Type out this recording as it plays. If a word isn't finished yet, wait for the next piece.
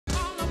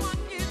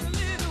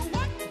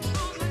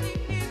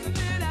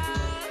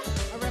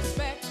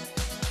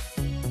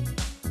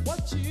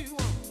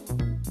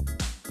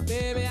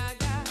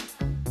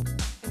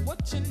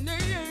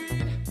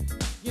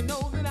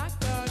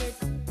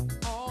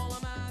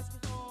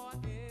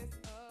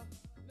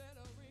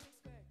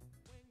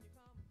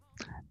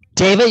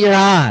David, you're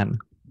on.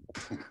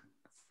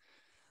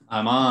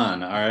 I'm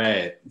on. All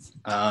right.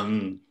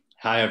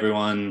 Hi,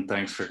 everyone.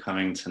 Thanks for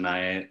coming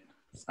tonight.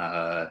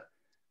 For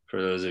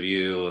those of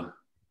you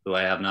who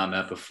I have not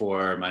met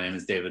before, my name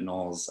is David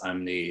Knowles.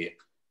 I'm the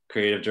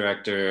creative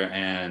director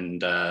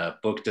and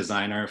book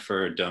designer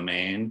for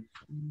Domain,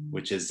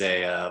 which is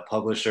a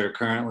publisher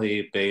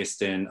currently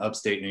based in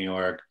upstate New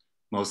York,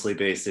 mostly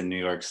based in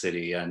New York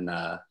City. And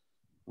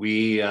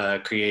we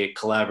create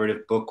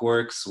collaborative book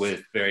works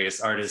with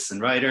various artists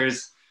and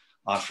writers,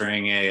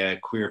 offering a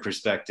queer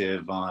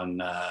perspective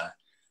on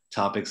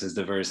topics as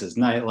diverse as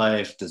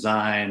nightlife,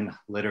 design,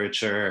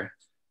 literature.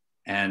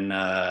 And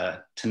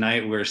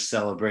tonight we're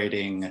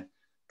celebrating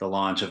the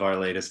launch of our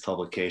latest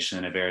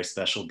publication, a very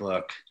special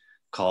book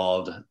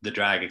called The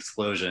Drag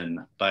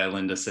Explosion by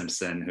Linda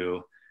Simpson,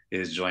 who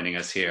is joining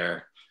us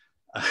here.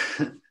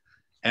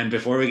 And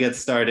before we get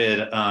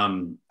started,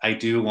 I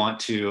do want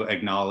to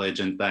acknowledge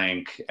and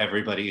thank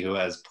everybody who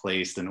has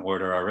placed an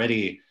order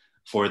already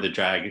for The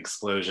Drag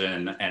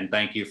Explosion, and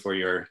thank you for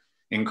your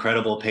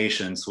incredible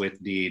patience with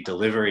the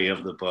delivery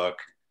of the book,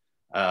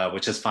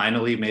 which has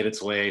finally made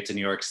its way to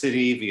New York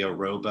City via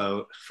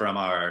rowboat from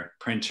our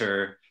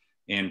printer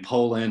in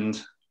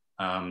Poland,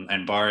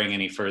 and barring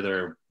any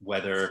further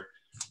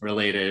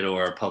weather-related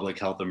or public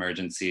health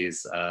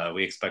emergencies,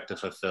 we expect to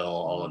fulfill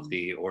all of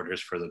the orders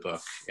for the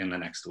book in the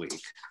next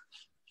week.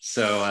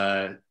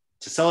 So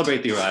to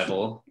celebrate the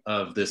arrival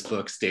of this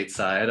book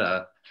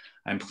stateside,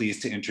 I'm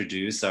pleased to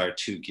introduce our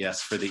two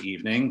guests for the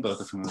evening, both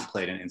of whom have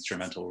played an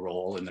instrumental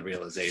role in the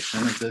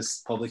realization of this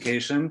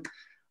publication.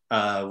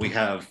 We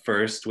have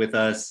first with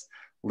us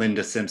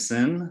Linda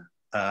Simpson,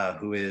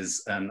 who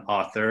is an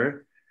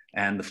author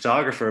and the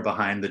photographer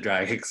behind The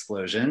Drag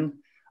Explosion.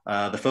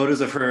 The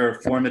photos of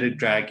her formative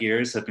drag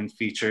years have been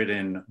featured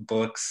in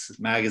books,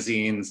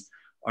 magazines,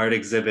 art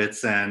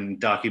exhibits, and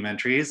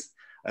documentaries,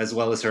 as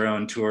well as her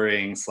own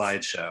touring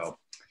slideshow.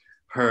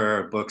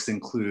 Her books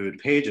include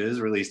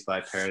Pages, released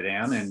by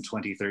Peradam in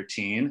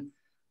 2013,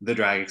 The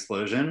Drag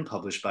Explosion,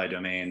 published by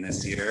Domain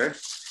this year,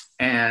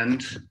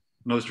 and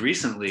most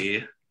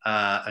recently,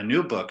 a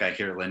new book, I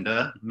hear,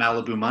 Linda,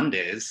 Malibu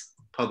Mondays,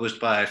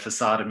 published by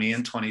Facademy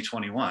in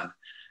 2021.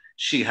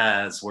 She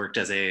has worked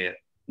as a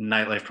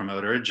nightlife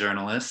promoter,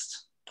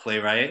 journalist,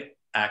 playwright,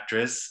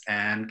 actress,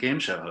 and game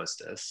show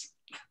hostess.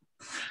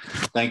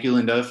 Thank you,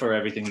 Linda, for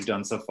everything you've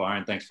done so far,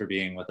 and thanks for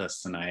being with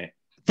us tonight.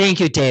 Thank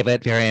you,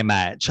 David, very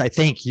much. I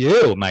thank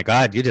you. My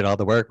God, you did all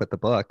the work with the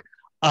book.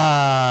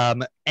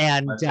 And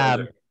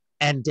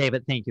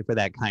David, thank you for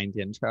that kind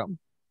intro.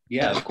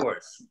 Yeah, of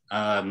course.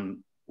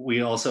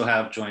 We also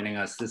have joining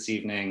us this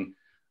evening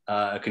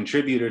a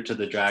contributor to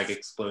The Drag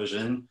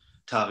Explosion,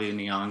 Tavia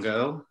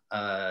Nyong'o.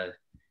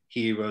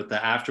 He wrote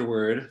the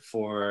afterword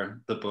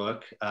for the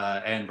book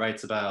and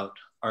writes about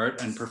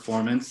art and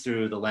performance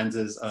through the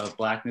lenses of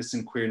blackness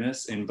and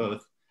queerness in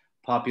both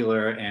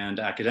popular and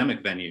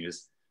academic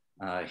venues.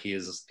 He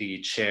is the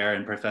chair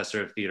and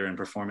professor of theater and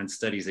performance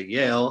studies at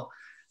Yale,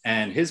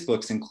 and his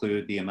books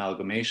include The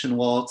Amalgamation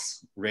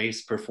Waltz,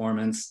 Race,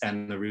 Performance,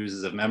 and the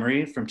Ruses of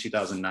Memory from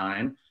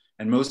 2009,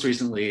 and most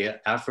recently,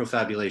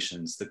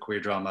 Afro-Fabulations, the queer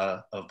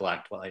drama of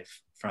Black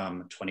life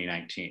from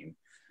 2019.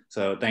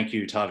 So thank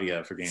you,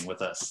 Tavia, for being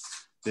with us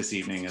this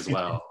evening as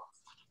well.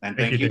 And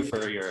thank you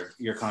for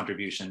your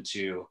contribution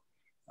to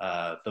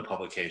the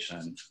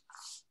publication.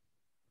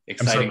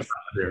 Exciting. I'm so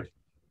glad.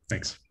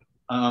 Thanks.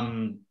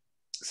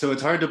 So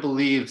it's hard to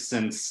believe,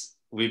 since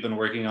we've been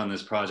working on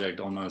this project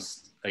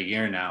almost a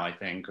year now, I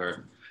think,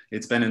 or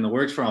it's been in the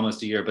works for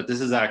almost a year, but this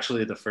is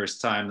actually the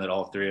first time that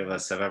all three of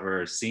us have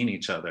ever seen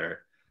each other,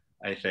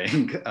 I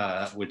think,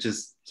 which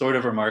is sort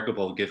of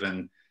remarkable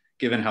given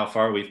how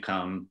far we've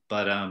come.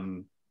 But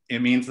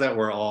it means that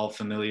we're all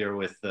familiar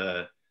with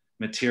the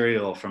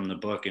material from the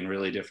book in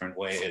really different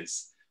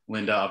ways.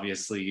 Linda,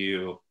 obviously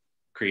you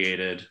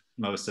created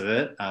most of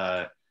it.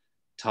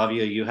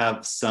 Tavia, you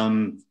have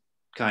some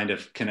kind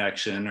of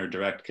connection or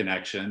direct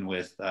connection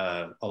with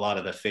a lot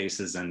of the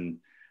faces and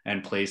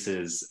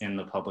places in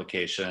the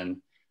publication.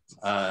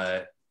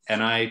 And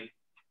I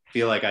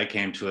feel like I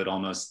came to it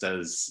almost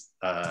as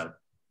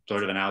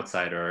sort of an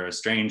outsider or a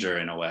stranger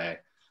in a way,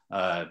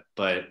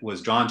 but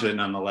was drawn to it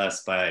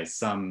nonetheless by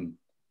some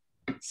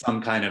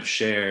kind of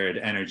shared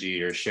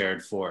energy or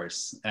shared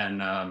force.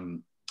 And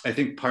I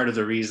think part of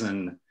the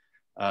reason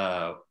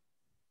why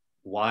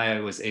I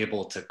was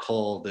able to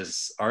cull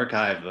this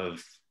archive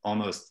of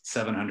almost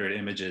 700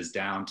 images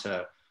down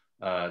to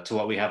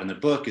what we have in the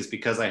book is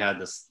because I had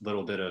this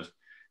little bit of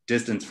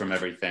distance from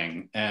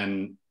everything.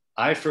 And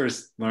I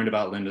first learned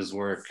about Linda's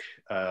work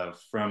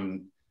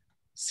from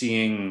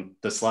seeing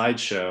the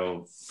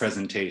slideshow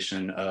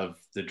presentation of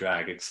The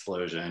Drag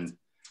Explosion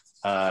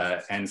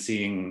and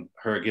seeing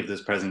her give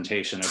this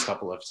presentation a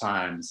couple of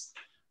times.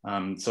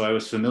 So I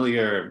was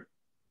familiar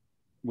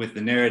with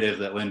the narrative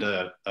that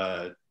Linda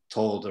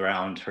told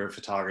around her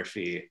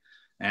photography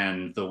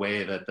and the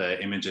way that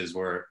the images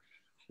were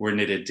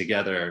knitted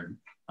together.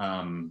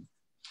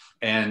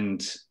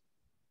 And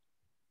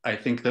I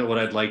think that what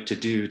I'd like to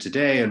do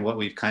today and what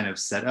we've kind of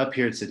set up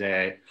here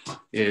today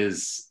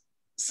is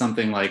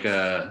something like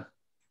a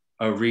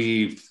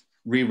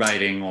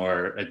rewriting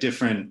or a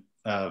different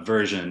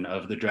version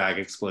of the Drag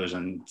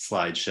Explosion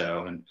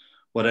slideshow. And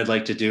what I'd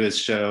like to do is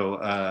show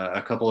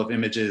a couple of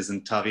images.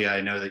 And Tavia,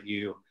 I know that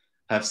you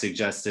have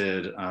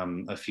suggested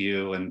a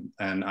few, and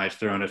I've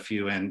thrown a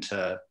few in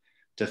to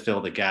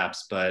fill the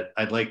gaps. But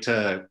I'd like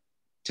to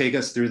take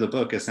us through the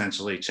book,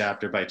 essentially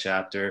chapter by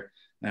chapter,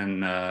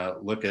 and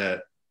look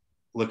at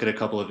a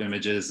couple of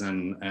images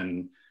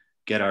and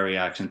get our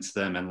reactions to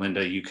them. And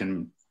Linda, you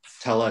can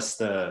tell us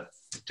the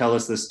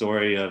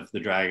story of the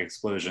Drag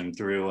Explosion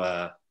through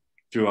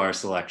our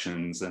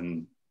selections,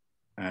 and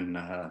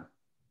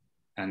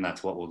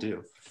that's what we'll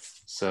do.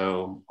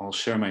 So I'll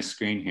share my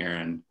screen here.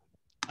 And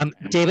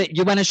David,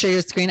 you want to share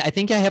your screen? I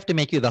think I have to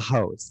make you the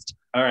host.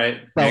 All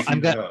right. So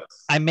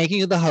I'm making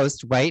you the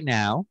host right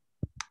now.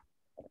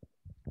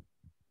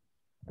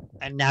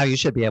 And now you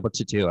should be able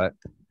to do it.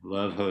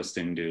 Love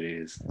hosting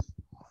duties.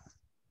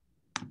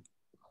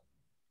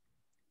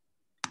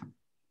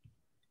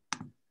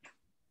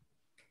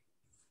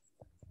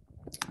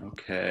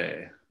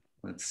 Okay,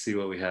 let's see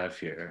what we have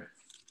here.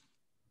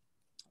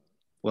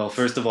 Well,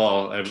 first of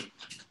all, I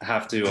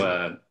have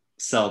to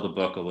sell the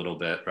book a little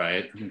bit,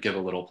 right? Give a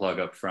little plug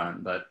up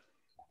front, but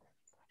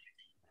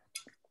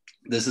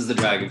this is the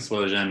Drag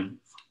Explosion.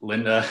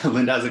 Linda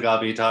has a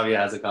copy, Tavia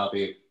has a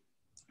copy,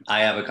 I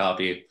have a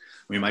copy.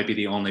 We might be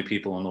the only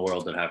people in the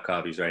world that have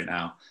copies right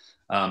now,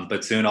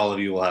 but soon all of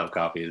you will have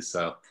copies.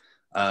 So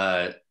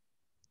I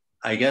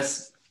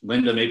guess,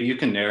 Linda, maybe you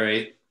can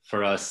narrate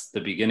for us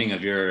the beginning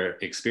of your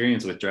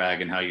experience with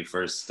drag and how you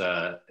first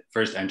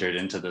entered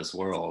into this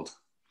world.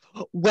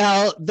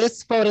 Well,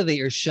 this photo that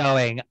you're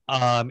showing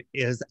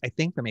is, I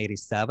think, from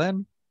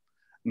 '87.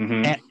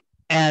 Mm-hmm.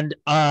 And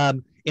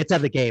it's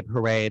at the gay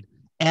parade.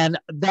 And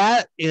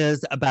that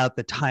is about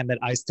the time that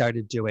I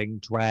started doing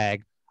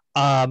drag.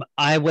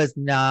 I was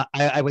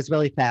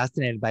really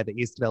fascinated by the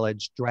East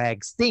Village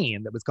drag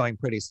scene that was going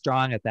pretty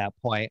strong at that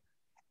point.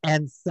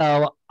 And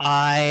so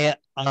I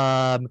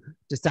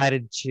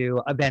decided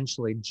to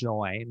eventually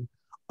join.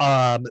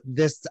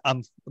 This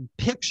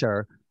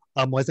picture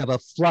was of a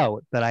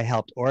float that I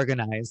helped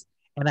organize.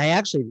 And I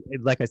actually,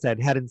 like I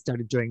said, hadn't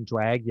started doing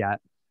drag yet.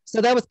 So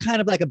that was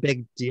kind of like a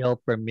big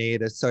deal for me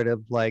to sort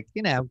of like,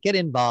 you know, get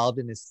involved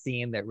in a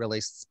scene that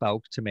really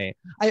spoke to me.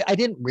 I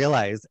didn't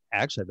realize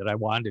actually that I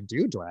wanted to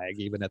do drag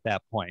even at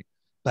that point,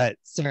 but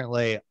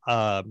certainly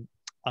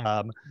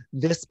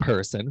this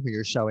person who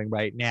you're showing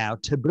right now,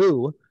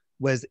 Taboo,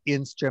 was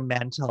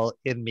instrumental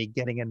in me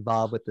getting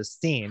involved with the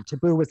scene.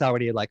 Taboo was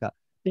already like a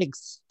big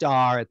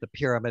star at the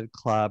Pyramid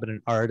Club and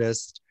an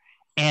artist,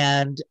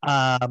 and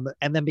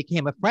then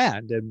became a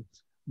friend and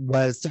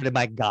was sort of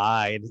my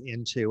guide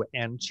into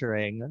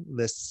entering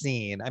the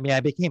scene. I mean,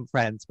 I became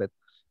friends with,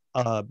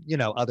 you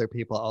know, other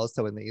people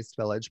also in the East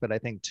Village, but I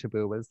think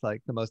Taboo was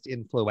like the most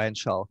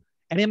influential.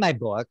 And in my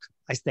book,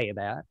 I say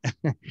that.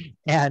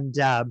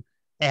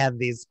 And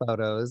these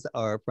photos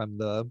are from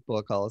the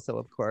book also,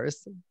 of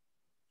course.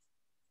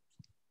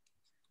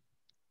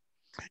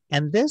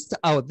 And this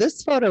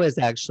photo is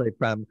actually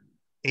from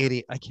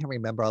 80, I can't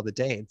remember all the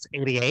dates,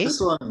 88?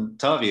 This one,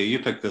 Tavia, you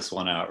picked this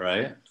one out,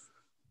 right?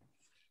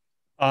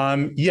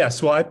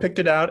 Yes, well, I picked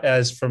it out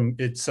as from,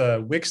 it's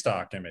a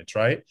Wigstock image,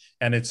 right?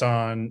 And it's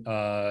on,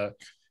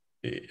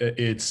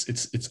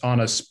 it's on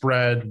a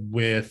spread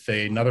with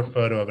another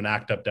photo of an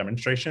ACT UP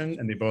demonstration,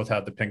 and they both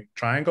have the pink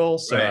triangle.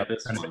 So right,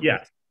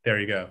 yeah, there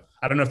you go.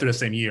 I don't know if they're the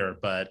same year,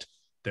 but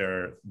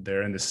they're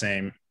in the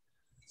same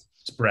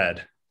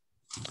spread.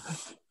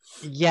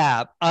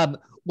 Yeah.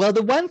 Well,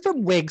 the one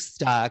from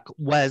Wigstock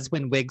was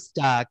when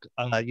Wigstock,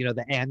 you know,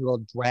 the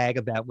annual drag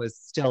event was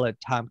still at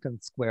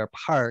Tompkins Square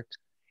Park.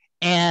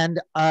 And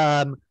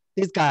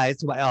these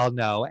guys who I all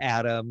know,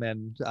 Adam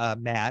and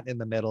Matt in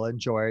the middle and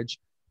George,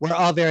 were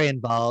all very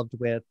involved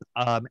with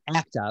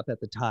ACT UP at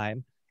the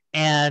time.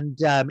 And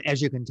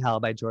as you can tell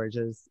by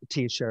George's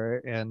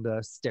t-shirt and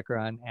the sticker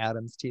on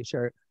Adam's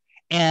t-shirt.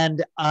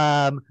 And,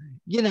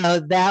 you know,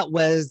 that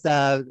was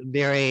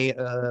very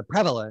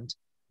prevalent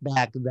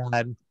back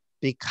then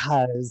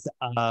because,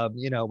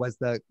 you know, was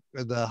the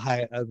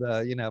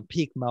you know,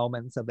 peak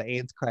moments of the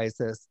AIDS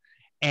crisis.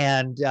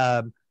 And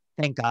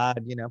thank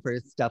God, you know, for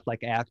stuff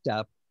like ACT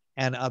UP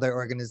and other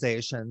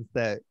organizations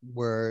that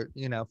were,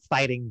 you know,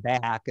 fighting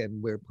back,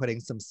 and we're putting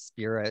some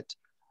spirit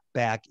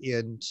back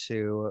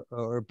into,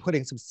 or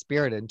putting some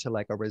spirit into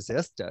like a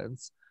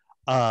resistance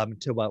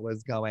to what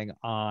was going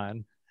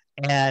on.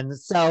 And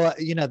so,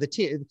 you know,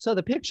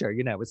 the picture,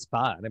 you know, was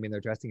fun. I mean,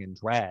 they're dressing in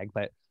drag,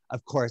 but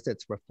of course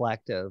it's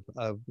reflective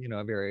of, you know,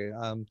 a very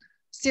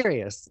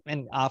serious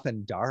and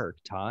often dark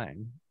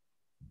time.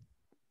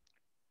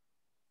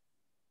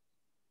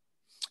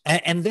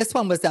 And this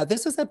one was I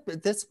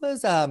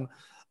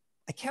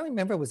can't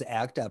remember, it was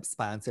ACT UP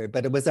sponsored,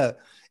 but it was a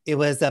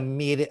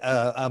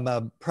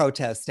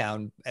protest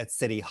down at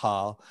City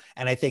Hall.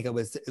 And I think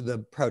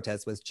the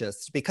protest was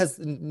just because,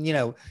 you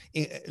know,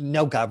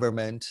 no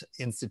government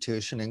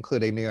institution,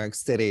 including New York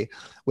City,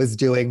 was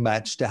doing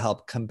much to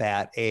help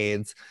combat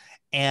AIDS.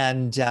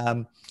 And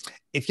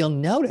if you'll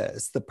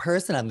notice, the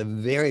person on the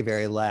very,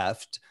 very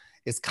left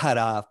is cut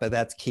off, but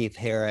that's Keith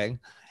Haring.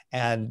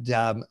 And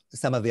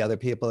some of the other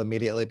people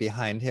immediately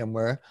behind him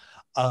were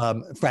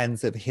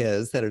friends of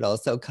his that had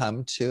also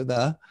come to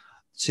the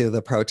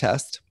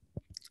protest.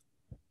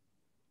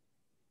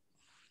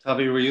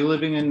 Tavia, were you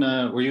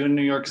in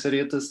New York City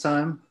at this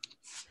time?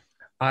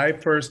 I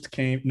first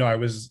came, no,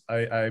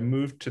 I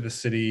moved to the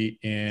city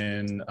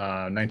in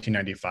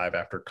 1995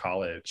 after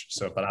college.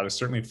 So, but I was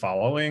certainly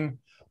following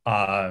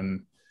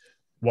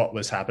what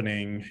was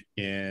happening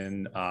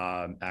in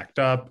ACT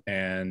UP,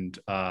 and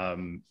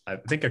I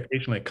think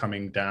occasionally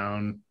coming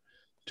down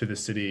to the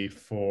city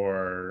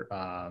for,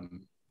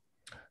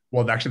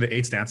 well, actually the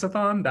AIDS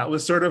Dance-a-thon, that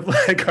was sort of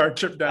like our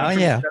trip down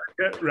to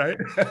Connecticut,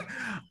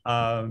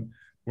 right?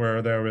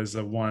 Where there was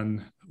a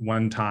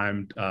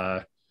one-time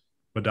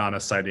Madonna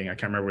sighting. I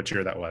can't remember which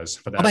year that was.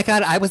 But oh my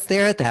God, I was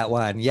there at that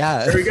one.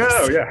 Yeah. There we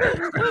go.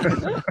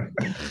 Yeah.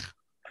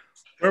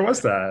 Where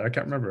was that? I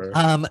can't remember.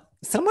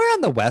 Somewhere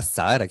on the West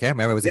Side. I can't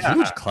remember. It was a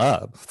huge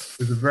club. It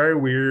was a very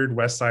weird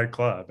West Side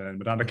club, and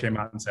Madonna came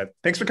out and said,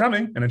 "Thanks for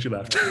coming," and then she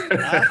left.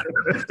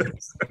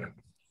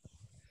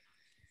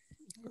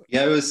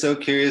 Yeah, I was so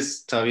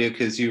curious, Tavia,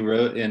 because you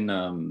wrote in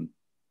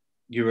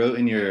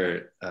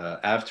your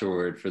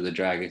afterword for the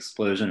Drag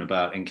Explosion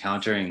about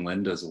encountering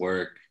Linda's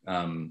work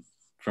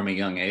from a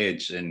young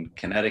age in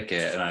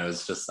Connecticut. And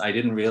I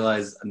didn't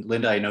realize,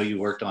 Linda, I know you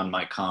worked on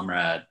My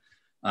Comrade,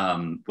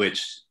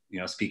 which,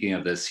 speaking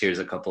of this,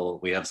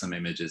 we have some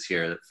images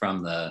here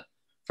from the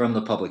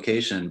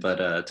publication,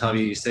 but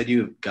Tavia, you said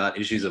you got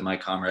issues of My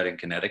Comrade in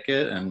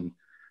Connecticut,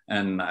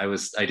 and I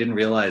didn't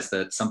realize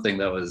that something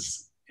that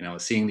was,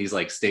 seeing these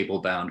like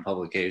staple bound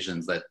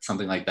publications, that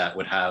something like that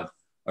would have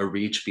a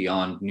reach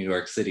beyond New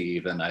York City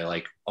even. I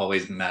like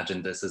always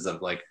imagined this as a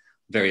like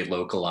very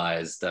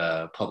localized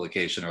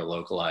publication or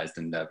localized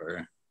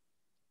endeavor.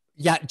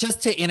 Yeah,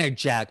 just to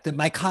interject,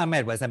 My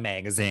Comrade was a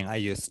magazine I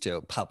used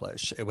to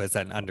publish. It was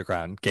an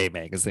underground gay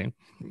magazine.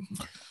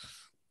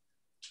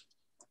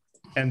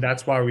 And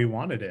that's why we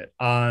wanted it.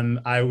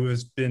 I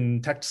was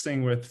been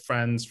texting with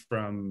friends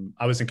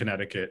I was in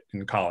Connecticut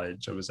in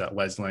college. I was at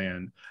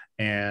Wesleyan,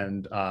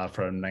 and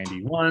from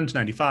 91 to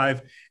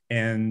 95.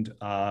 And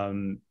I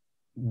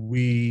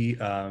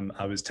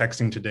was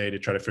texting today to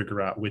try to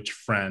figure out which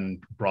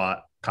friend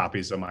brought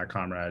copies of My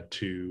Comrade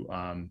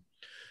to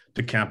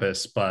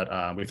campus,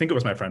 but we think it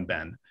was my friend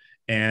Ben.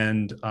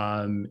 And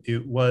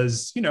it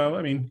was,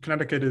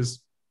 Connecticut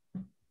is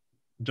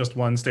just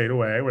one state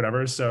away,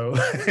 whatever. So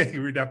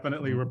we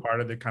definitely were part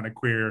of the kind of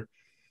queer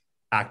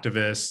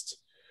activist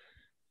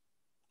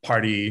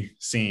party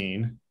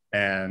scene.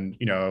 And,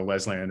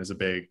 Wesleyan is a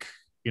big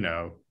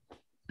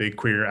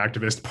queer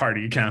activist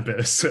party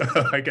campus. So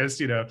I guess,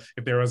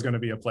 if there was going to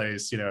be a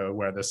place,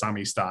 where the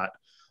Samistat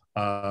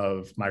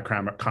of My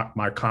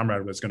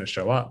Comrade was going to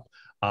show up,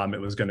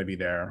 it was going to be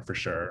there for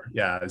sure.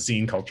 Yeah,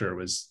 zine culture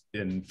was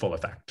in full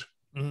effect.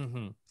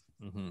 Mm-hmm.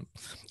 Mm-hmm.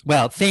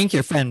 Well, thank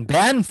your friend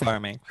Ben for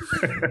me.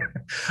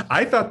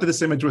 I thought that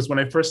this image was, when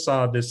I first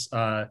saw this,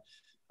 I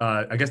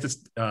guess it's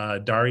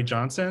Dari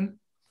Johnson.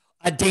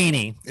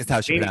 Danny is how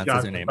she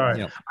pronounces her name. Right.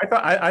 Yeah.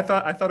 I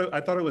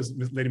thought it was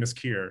Lady Miss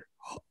Keir.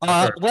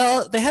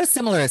 Well, they had a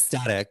similar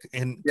aesthetic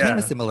and kind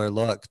of a similar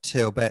look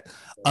too, but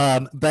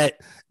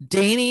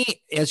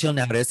Danny, as you'll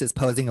notice, is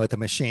posing with a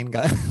machine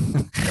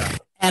gun. Yeah.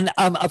 And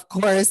of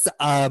course,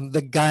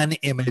 the gun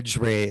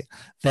imagery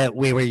that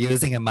we were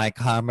using in My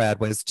Comrade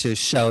was to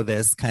show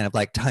this kind of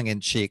like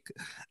tongue-in-cheek,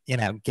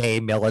 gay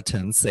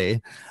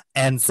militancy.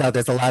 And so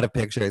there's a lot of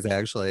pictures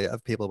actually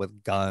of people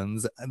with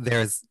guns.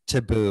 There's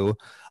Taboo.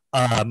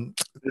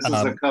 This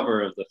is the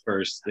cover of the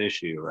first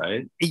issue,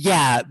 right?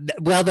 Yeah.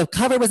 Well, the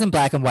cover was in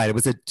black and white. It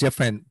was a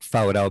different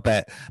photo,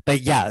 but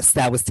yes,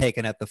 that was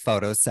taken at the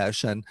photo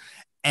session.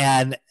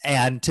 And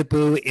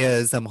Taboo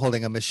is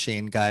holding a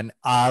machine gun,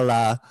 a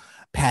la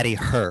Patty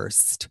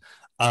Hearst,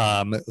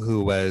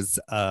 who was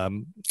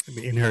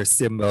in her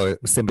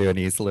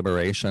Symbionese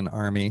Liberation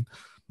Army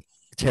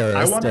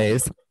terrorist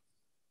days.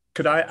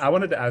 I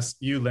wanted to ask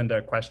you, Linda,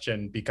 a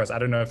question, because I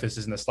don't know if this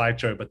is in the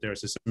slideshow, but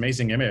there's this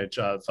amazing image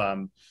of,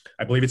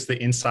 I believe it's the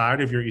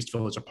inside of your East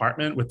Village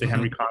apartment with the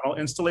Henry Connell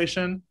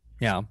installation.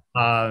 Yeah.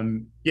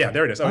 Yeah,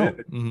 there it is. Is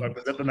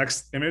that the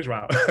next image?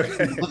 Wow.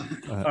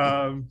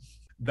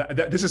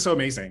 This is so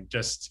amazing.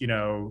 Just,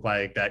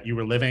 like that you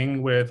were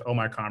living with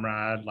My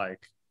Comrade,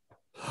 like.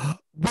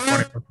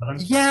 Well,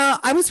 yeah,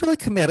 I was really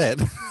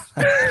committed.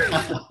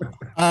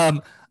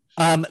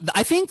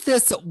 I think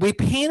we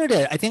painted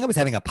it. I think I was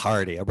having a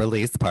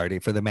release party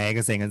for the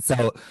magazine. And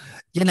so,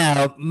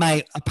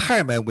 my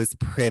apartment was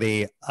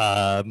pretty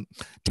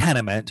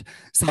tenement.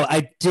 So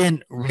I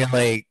didn't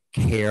really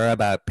care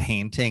about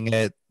painting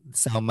it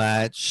so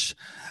much.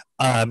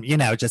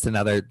 Just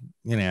another,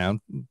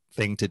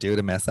 thing to do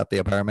to mess up the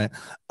apartment.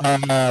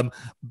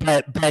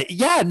 But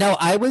yeah, no,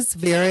 I was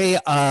very,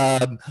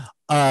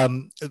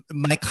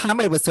 My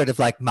Comrade was sort of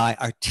like my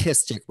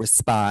artistic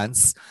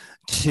response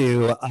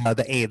to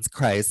the AIDS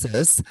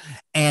crisis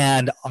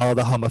and all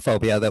the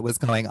homophobia that was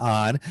going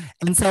on.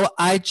 And so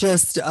I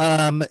just,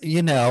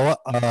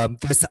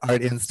 this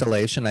art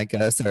installation, I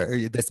guess,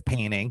 or this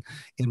painting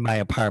in my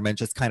apartment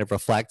just kind of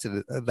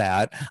reflected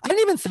that. I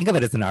didn't even think of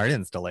it as an art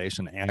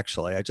installation,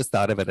 actually. I just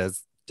thought of it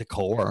as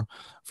decor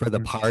for the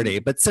party,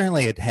 but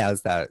certainly it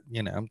has that,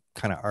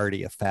 kind of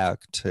arty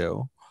effect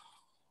too.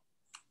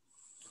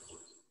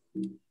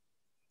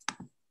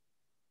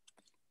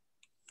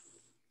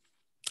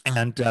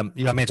 And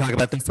you want me to talk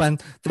about this one?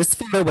 This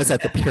photo was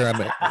at the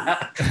pyramid.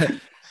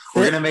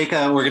 We're gonna make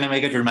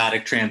a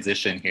dramatic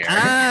transition here.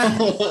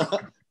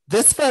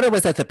 This photo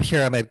was at the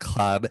Pyramid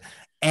Club,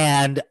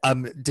 and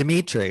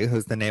Dimitri,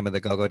 who's the name of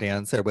the go-go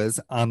dancer, was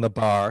on the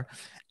bar,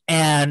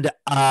 and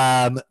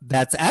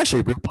that's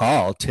actually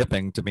RuPaul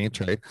tipping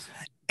Dimitri,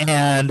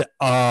 and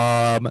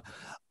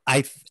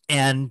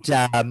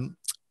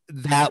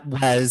that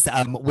was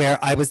where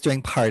I was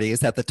doing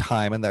parties at the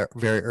time in the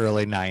very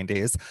early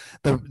 90s.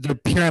 The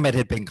pyramid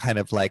had been kind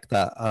of like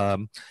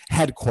the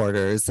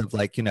headquarters of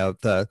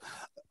the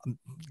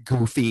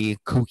goofy,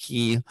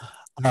 kooky,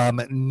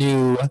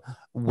 new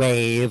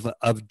wave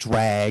of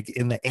drag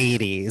in the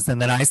 80s.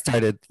 And then I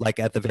started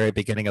at the very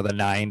beginning of the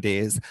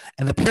 90s.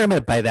 And the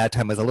pyramid by that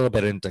time was a little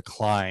bit in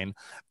decline.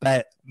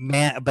 But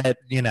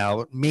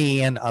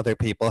me and other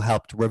people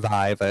helped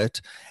revive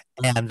it.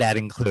 And that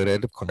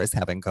included, of course,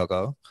 having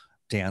go-go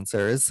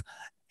dancers.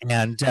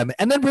 And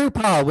then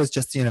RuPaul was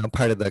just,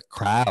 part of the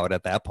crowd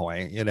at that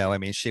point.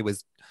 She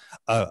was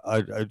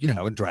a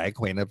drag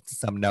queen of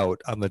some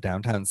note on the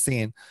downtown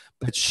scene,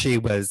 but she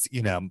was,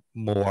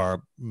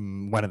 more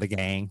one of the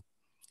gang.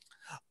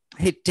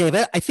 Hey,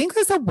 David, I think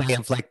there's a way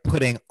of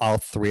putting all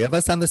three of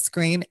us on the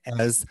screen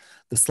as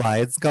the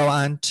slides go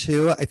on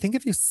too. I think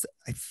if you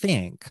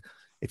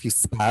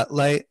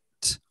spotlight,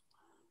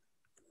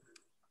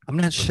 I'm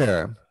not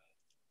sure.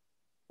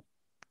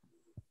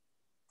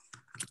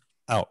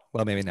 Oh,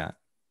 well, maybe not.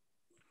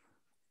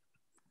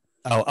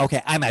 Oh,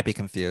 okay. I might be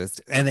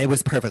confused. And it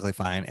was perfectly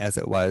fine as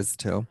it was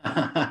too.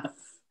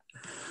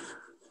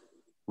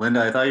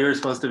 Linda, I thought you were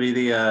supposed to be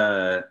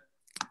the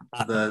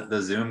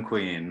Zoom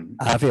queen.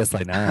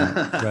 Obviously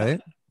not, right?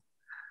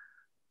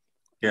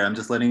 Yeah, I'm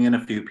just letting in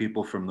a few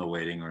people from the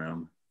waiting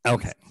room.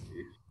 Okay.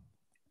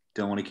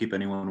 Don't want to keep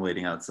anyone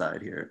waiting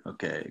outside here.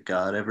 Okay,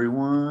 got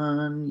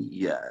everyone?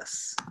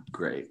 Yes,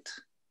 great.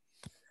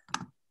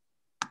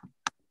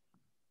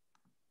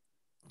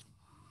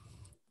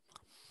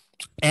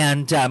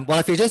 And well,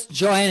 if you're just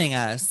joining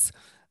us,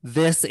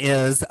 this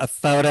is a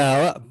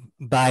photo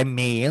by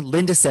me,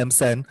 Linda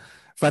Simpson,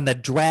 from the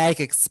Drag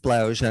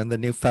Explosion, the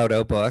new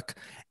photo book.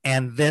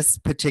 And this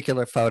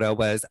particular photo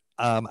was,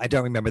 I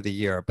don't remember the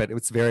year, but it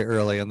was very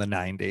early in the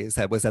 90s.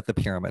 I was at the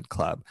Pyramid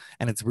Club.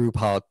 And it's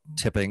RuPaul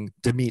tipping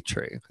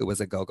Dimitri, who was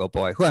a go-go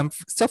boy, who I'm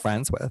still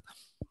friends with.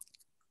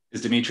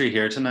 Is Dimitri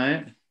here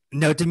tonight?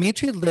 No,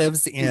 Dimitri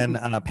lives in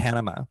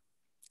Panama.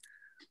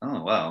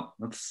 Oh, wow.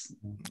 That's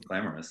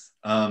glamorous.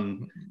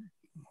 Tavia,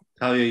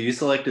 you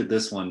selected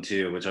this one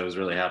too, which I was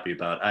really happy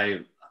about.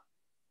 I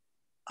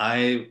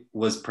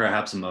was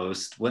perhaps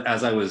most,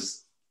 as I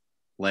was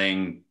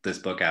laying this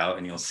book out,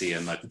 and you'll see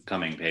in the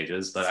coming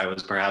pages, but I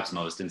was perhaps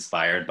most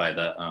inspired by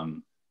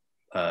the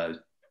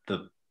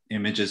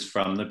images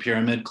from the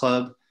Pyramid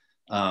Club,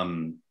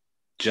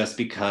 just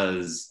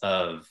because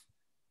of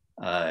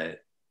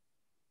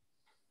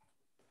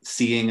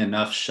seeing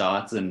enough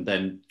shots and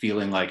then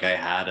feeling like I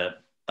had a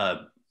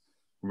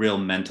real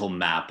mental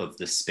map of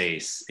the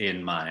space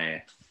in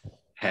my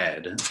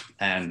head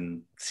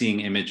and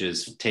seeing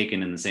images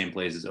taken in the same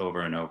places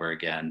over and over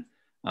again.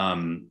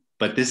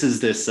 But this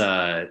is this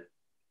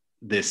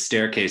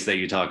staircase that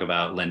you talk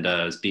about,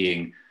 Linda, as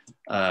being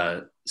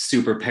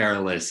super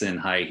perilous in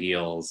high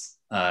heels,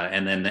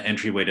 and then the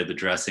entryway to the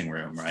dressing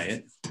room,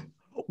 right?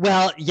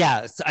 Well,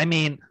 yes. I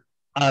mean,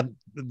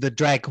 the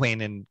drag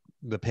queen in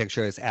the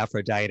picture is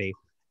Aphrodite.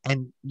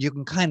 And you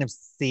can kind of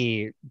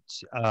see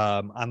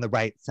on the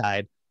right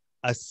side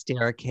a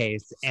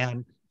staircase.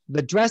 And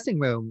the dressing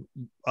room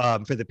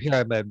for the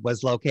pyramid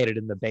was located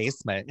in the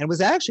basement. And it was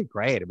actually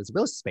great. It was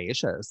really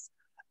spacious.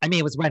 I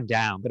mean, it was run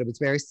down, but it was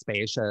very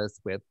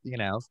spacious with,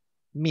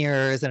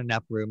 mirrors and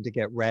enough room to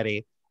get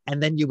ready.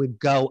 And then you would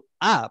go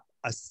up.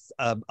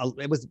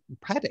 It was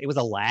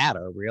a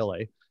ladder,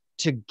 really,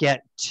 to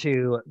get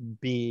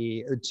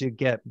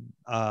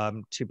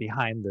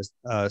behind this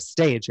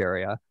stage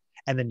area.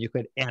 And then you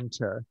could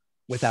enter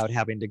without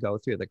having to go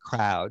through the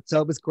crowd.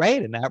 So it was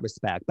great in that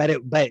respect. But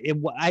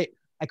I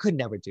could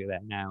never do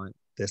that now at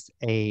this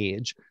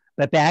age.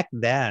 But back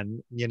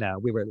then,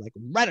 we were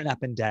running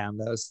up and down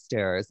those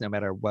stairs, no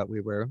matter what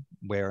we were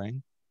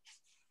wearing.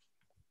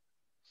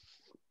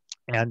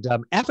 And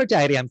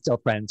Aphrodite, I'm still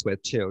friends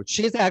with too.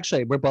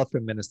 We're both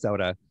from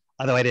Minnesota,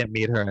 although I didn't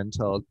meet her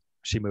until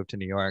she moved to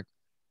New York.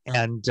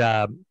 And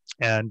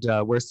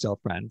we're still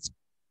friends.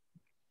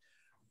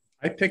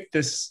 I picked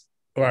this,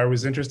 or I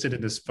was interested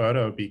in this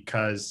photo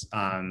because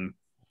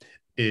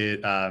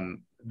the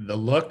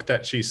look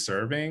that she's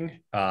serving,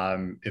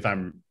 if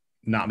I'm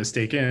not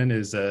mistaken,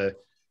 is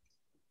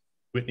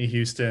Whitney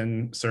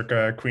Houston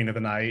circa Queen of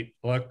the Night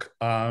look.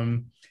 I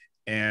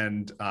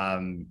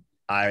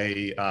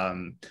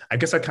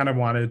guess I kind of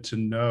wanted to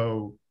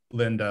know,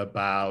 Linda,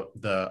 about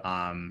the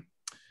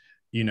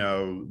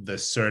the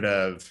sort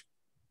of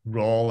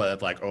role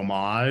of like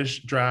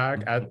homage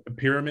drag at the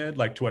pyramid,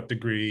 like to what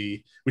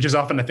degree, which is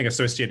often I think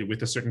associated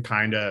with a certain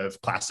kind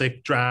of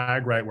classic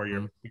drag, right, where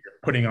you're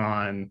putting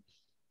on,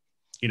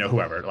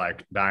 whoever,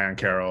 like Diane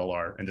Carroll,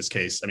 or in this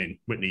case, I mean,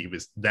 Whitney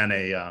was then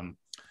then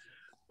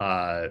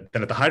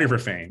at the height of her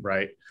fame,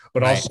 right?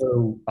 But Right.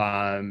 also,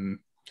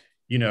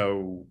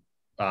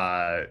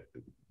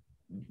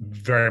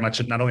 very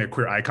much not only a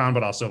queer icon,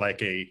 but also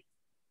like a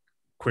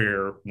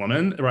queer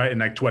woman, right? And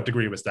like, to what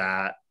degree was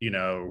that,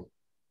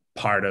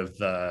 part of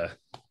the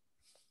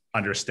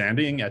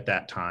understanding at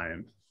that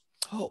time?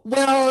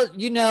 Well,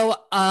 we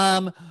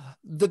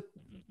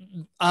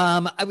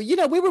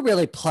were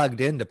really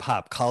plugged into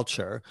pop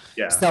culture.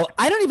 Yeah. So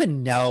I don't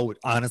even know,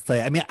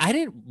 honestly. I mean, I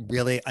didn't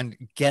really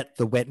get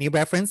the Whitney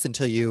reference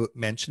until you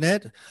mentioned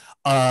it.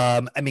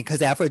 I mean,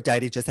 because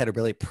Aphrodite just had a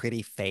really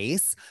pretty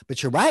face,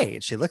 but you're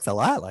right. She looks a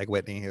lot like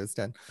Whitney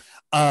Houston.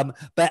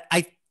 But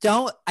I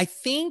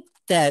think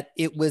that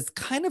it was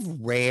kind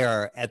of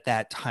rare at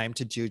that time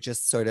to do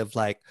just sort of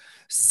like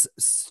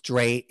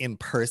straight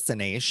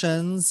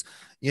impersonations,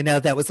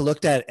 that was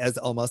looked at as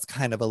almost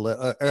kind of a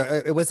little,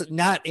 it was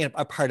not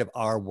a part of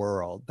our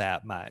world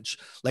that much.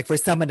 Like for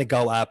someone to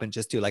go up and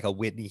just do like a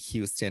Whitney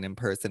Houston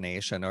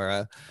impersonation, or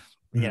a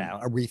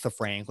Aretha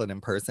Franklin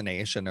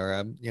impersonation, or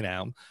a,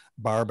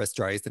 Barbra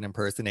Streisand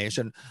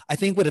impersonation, I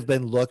think would have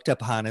been looked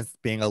upon as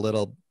being a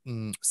little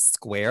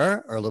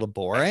square or a little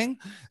boring.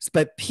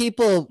 But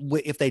people,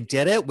 if they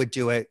did it, would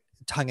do it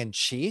tongue in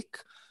cheek,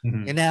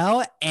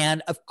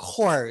 and of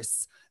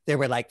course, there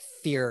were like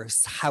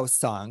fierce house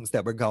songs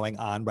that were going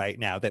on right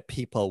now that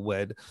people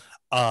would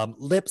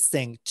lip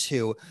sync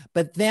to.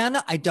 But then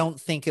I don't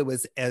think it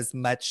was as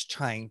much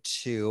trying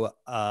to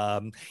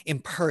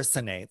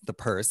impersonate the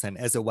person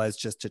as it was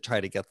just to try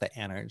to get the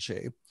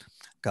energy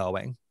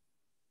going.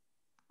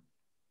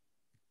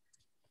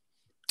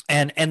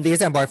 And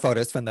these are more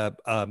photos from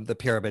the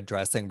pyramid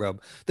dressing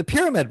room. The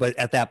pyramid was,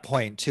 at that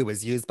point too,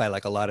 was used by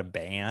like a lot of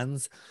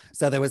bands.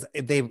 So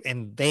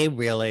they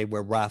really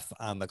were rough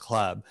on the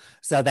club.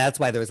 So that's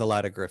why there was a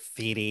lot of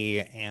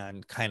graffiti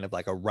and kind of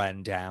like a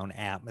rundown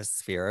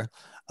atmosphere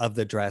of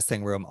the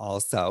dressing room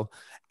also.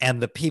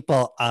 And the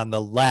people on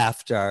the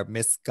left are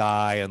Miss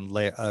Guy and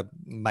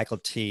Michael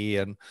T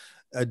and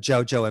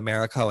Jojo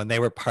Americo, and they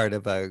were part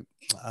of I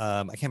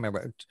can't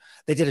remember.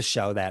 They did a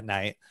show that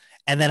night.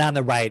 And then on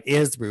the right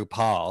is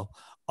RuPaul.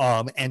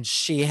 And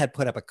she had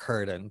put up a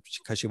curtain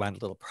because she wanted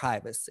a little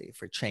privacy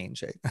for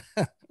changing.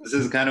 This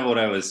is kind of what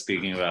I was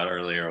speaking about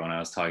earlier when I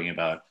was talking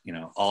about,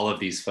 all of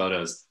these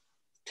photos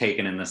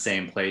taken in the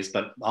same place,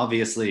 but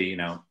obviously,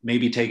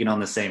 maybe taken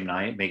on the same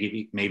night,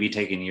 maybe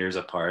taken years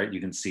apart.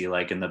 You can see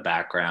like in the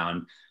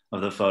background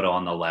of the photo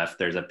on the left,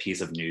 there's a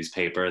piece of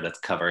newspaper that's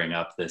covering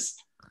up this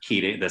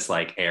heating, this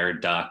like air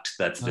duct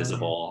that's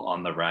visible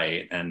on the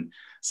right. And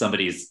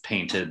somebody's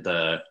painted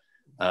the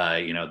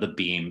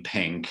beam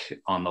pink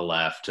on the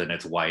left and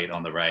it's white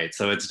on the right.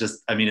 So it's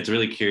just, I mean, it's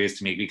really curious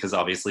to me because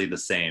obviously the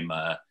same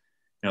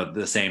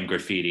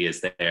graffiti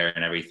is there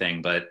and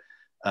everything. But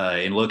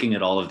in looking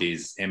at all of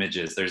these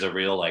images, there's a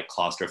real like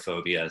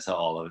claustrophobia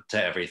to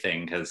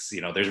everything. Cause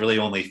there's really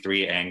only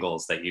 3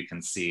 angles that you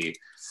can see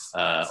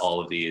all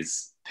of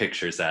these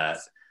pictures at.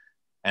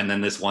 And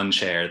then this one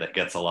chair that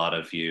gets a lot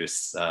of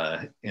use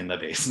in the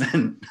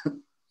basement.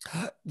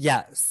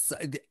 Yes,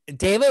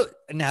 David.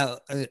 Now,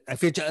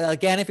 if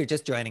you're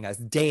just joining us,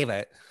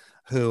 David,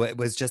 who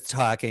was just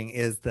talking,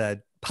 is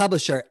the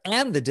publisher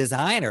and the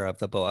designer of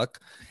the book,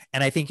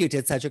 and I think you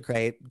did such a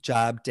great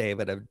job,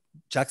 David, of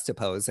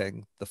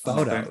juxtaposing the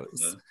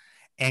photos,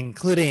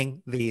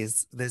 including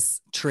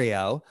this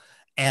trio,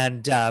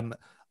 and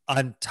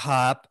on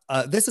top,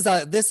 this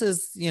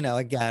is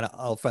again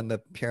all from the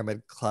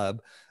Pyramid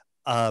Club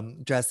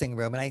dressing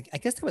room, and I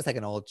guess there was like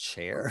an old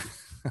chair.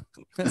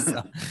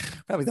 So,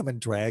 probably someone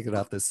dragged it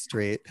off the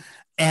street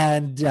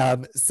and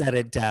set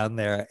it down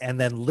there. And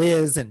then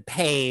Liz and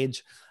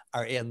Paige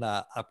are in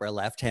the upper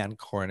left-hand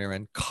corner,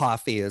 and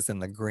Coffee is in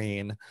the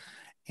green.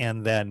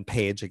 And then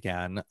Paige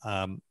again,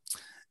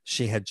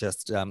 she had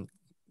just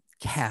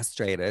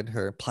castrated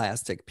her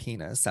plastic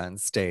penis on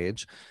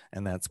stage,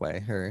 and that's why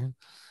her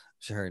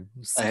skirt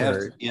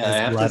I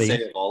have bloody. to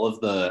say,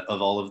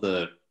 of all of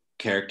the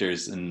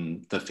characters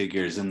and the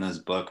figures in this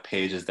book,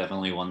 Paige is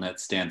definitely one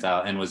that stands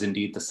out and was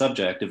indeed the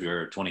subject of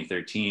your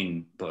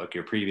 2013 book,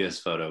 your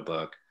previous photo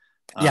book.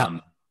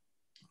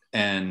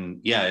 And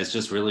it's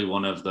just really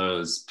one of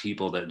those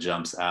people that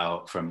jumps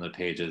out from the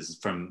pages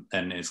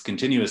and is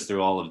continuous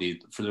through all of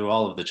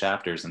the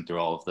chapters and through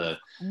all of the.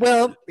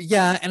 Well,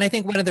 yeah. And I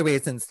think one of the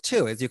reasons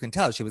too, is you can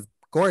tell she was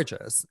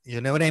gorgeous,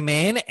 you know what I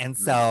mean? And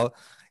so,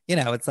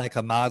 it's like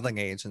a modeling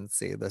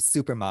agency, the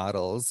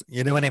supermodels,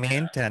 you know what I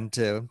mean, tend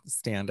to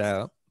stand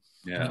out.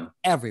 Yeah. I mean,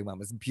 everyone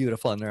was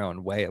beautiful in their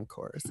own way, of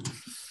course.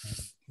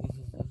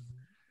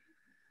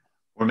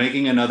 We're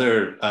making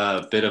another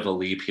bit of a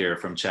leap here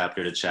from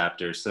chapter to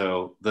chapter.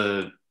 So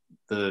the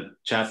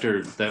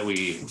chapter that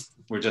we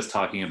were just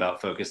talking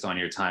about focused on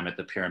your time at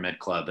the Pyramid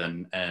Club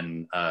and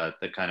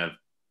the kind of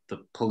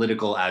the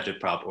political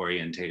agitprop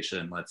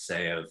orientation, let's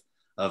say,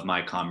 of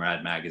My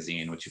Comrade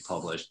magazine, which you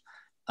published.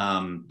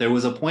 There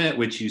was a point at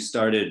which you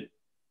started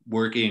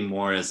working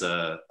more as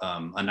a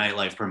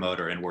nightlife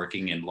promoter and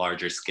working in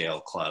larger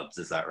scale clubs.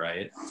 Is that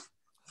right?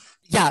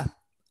 Yeah,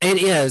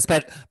 it is.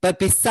 But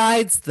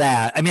besides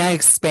that, I mean, I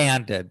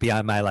expanded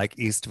beyond my like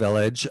East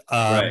Village,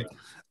 Right.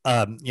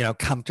 you know,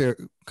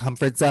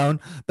 comfort zone.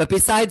 But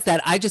besides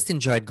that, I just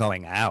enjoyed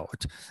going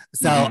out.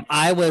 So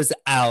I was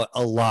out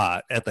a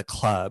lot at the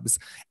clubs.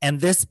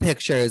 And this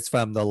picture is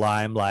from the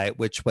Limelight,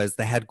 which was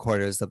the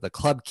headquarters of the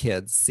club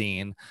kids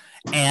scene.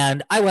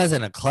 And I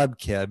wasn't a club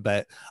kid,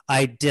 but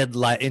I did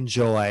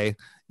enjoy,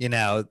 you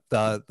know,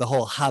 the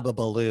whole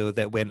hubbubaloo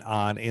that went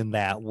on in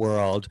that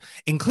world,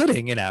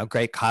 including, you know,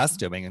 great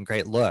costuming and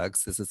great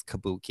looks. This is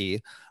Kabuki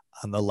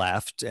on the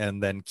left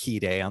and then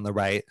Kide on the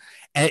right.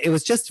 And it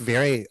was just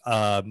very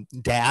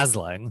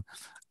dazzling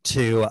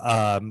to,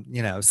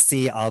 you know,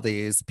 see all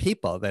these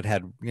people that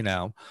had, you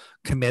know,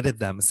 committed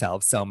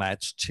themselves so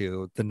much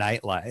to the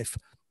nightlife.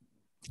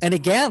 And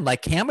again,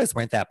 like cameras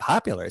weren't that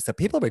popular. So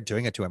people were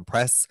doing it to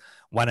impress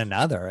one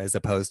another as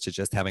opposed to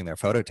just having their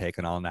photo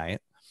taken all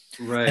night.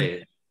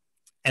 Right.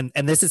 And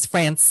this is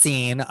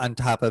Francine on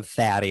top of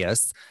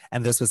Thaddeus.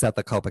 And this was at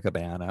the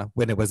Copacabana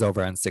when it was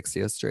over on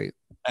 60th Street.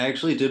 I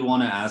actually did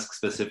want to ask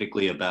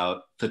specifically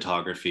about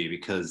photography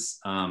because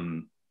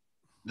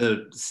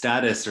the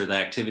status or the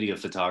activity of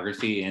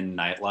photography in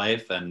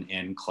nightlife and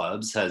in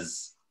clubs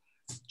has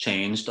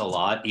changed a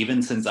lot,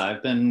 even since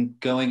I've been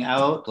going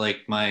out.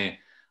 Like I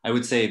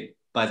would say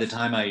by the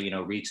time I, you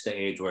know, reached the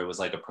age where it was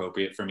like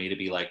appropriate for me to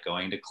be like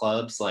going to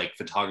clubs, like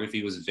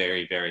photography was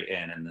very, very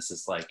in. And this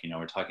is like, you know,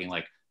 we're talking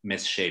like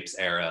Miss Shapes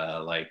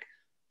era, like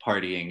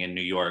partying in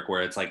New York,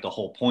 where it's like the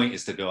whole point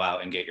is to go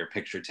out and get your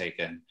picture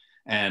taken.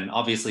 And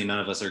obviously none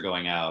of us are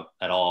going out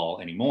at all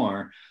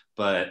anymore,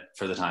 but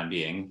for the time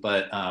being.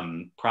 But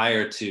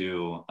prior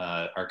to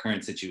our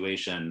current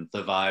situation,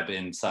 the vibe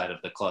inside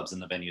of the clubs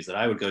and the venues that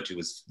I would go to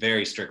was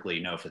very strictly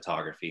no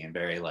photography and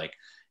very like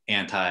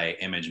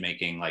anti-image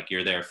making, like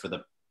you're there for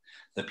the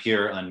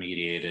pure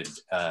unmediated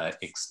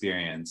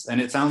experience. And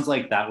it sounds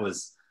like that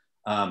was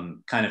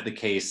kind of the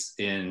case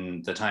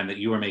in the time that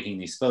you were making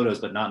these photos,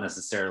 but not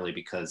necessarily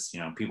because, you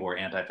know, people were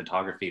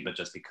anti-photography, but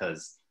just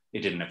because it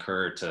didn't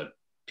occur to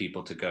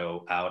people to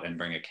go out and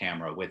bring a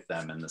camera with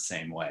them in the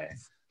same way,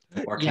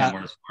 or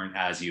cameras weren't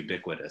as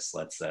ubiquitous,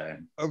 let's say.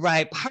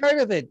 Right. Part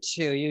of it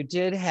too, you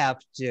did have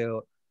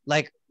to,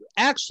 like,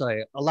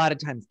 actually a lot of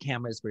times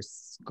cameras were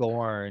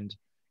scorned,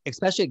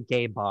 especially at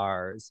gay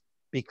bars,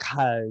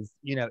 because,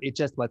 you know, it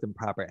just wasn't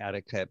proper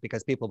etiquette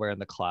because people were in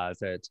the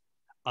closet,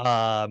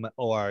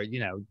 or, you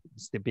know,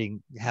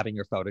 having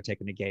your photo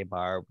taken at a gay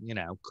bar, you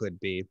know, could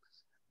be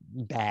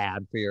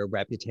bad for your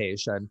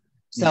reputation.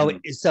 So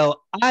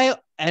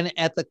and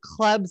at the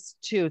clubs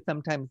too,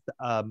 sometimes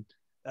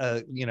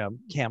you know,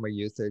 camera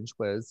usage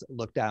was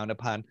looked down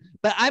upon,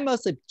 but I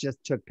mostly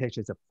just took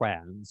pictures of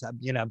friends.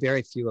 You know,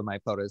 very few of my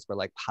photos were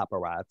like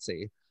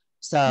paparazzi.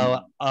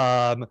 So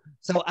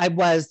so I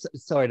was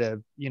sort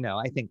of, you know,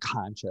 I think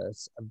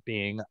conscious of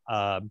being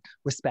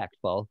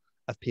respectful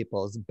of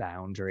people's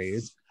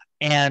boundaries.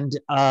 And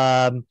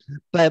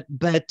but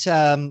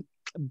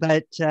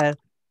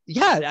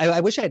yeah,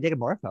 I wish I had taken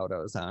more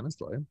photos,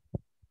 honestly.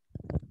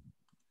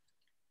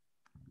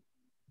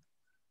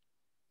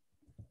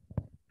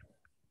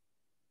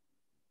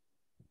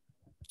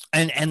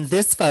 And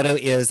this photo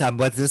is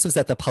this was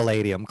at the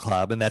Palladium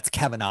Club, and that's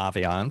Kevin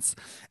Aviance.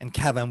 And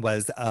Kevin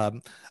was a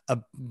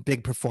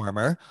big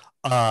performer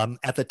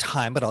at the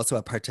time, but also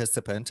a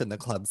participant in the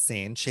club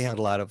scene. She had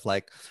a lot of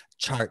like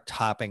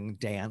chart-topping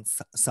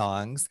dance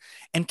songs.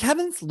 And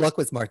Kevin's look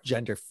was more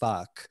gender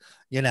fuck,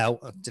 you know,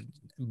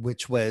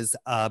 which was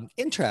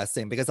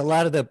interesting because a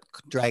lot of the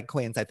drag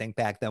queens, I think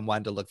back then,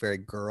 wanted to look very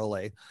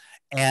girly.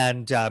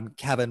 And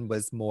Kevin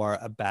was more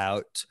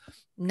about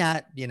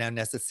not, you know,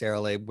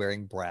 necessarily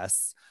wearing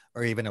breasts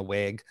or even a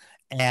wig,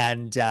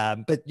 and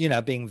but, you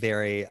know, being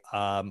very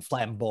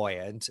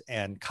flamboyant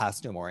and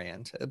costume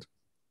oriented.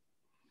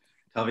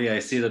 Tavia, I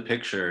see the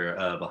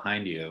picture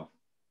behind you.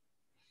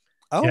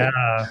 Oh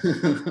yeah.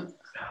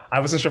 I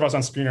wasn't sure if I was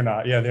on screen or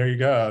not. Yeah, there you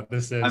go.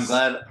 This is. I'm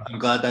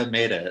glad that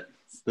made it.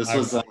 This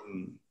was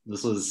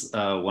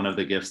one of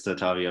the gifts to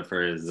Tavia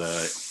for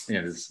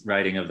his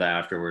writing of the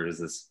afterward, is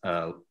this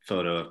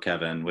photo of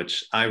Kevin,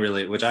 which I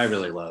really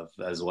love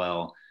as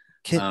well.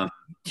 Can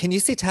you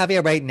see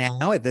Tavia right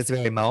now at this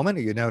very moment,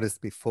 or you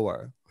noticed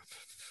before?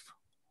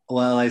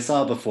 Well, I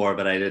saw it before,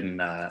 but I didn't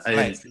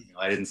say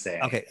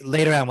anything. Okay,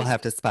 later on we'll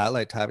have to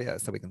spotlight Tavia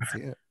so we can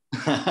see it.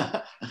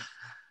 I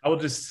will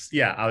just,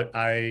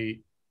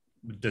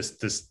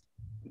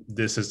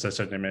 this is such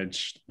an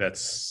image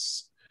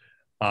that's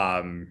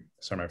sorry,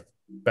 my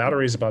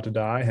battery's about to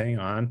die, hang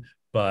on.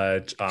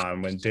 But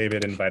when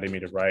David invited me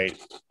to write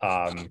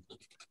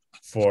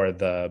for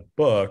the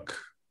book,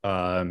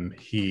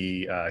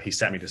 he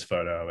sent me this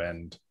photo,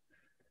 and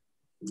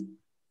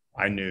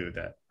I knew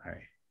that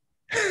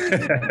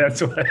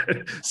that's what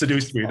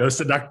seduced me. Those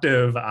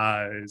seductive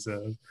eyes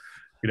of,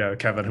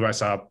 Kevin, who I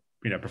saw,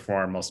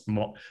 perform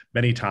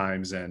many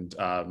times, and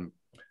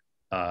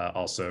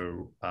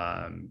also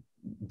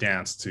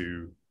dance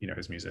to,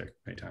 his music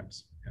many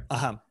times.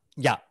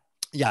 Yeah.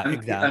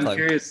 Exactly. I'm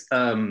curious.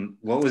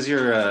 What was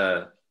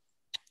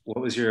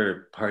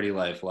your party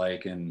life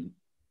like in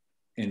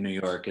New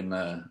York in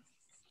the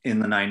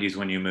 90s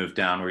when you moved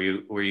down?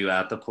 Were you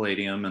at the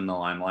Palladium and the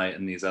Limelight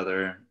and these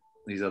other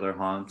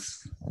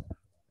haunts?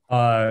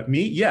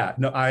 Me, yeah.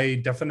 No, I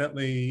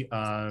definitely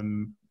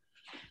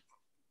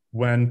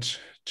went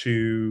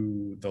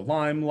to the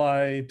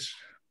Limelight.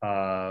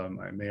 I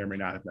may or may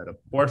not have met a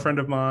boyfriend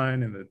of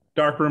mine in the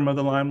dark room of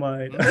the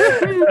Limelight.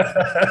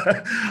 The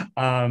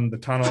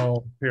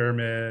Tunnel,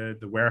 Pyramid,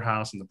 the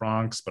Warehouse in the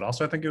Bronx, but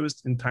also I think it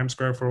was in Times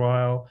Square for a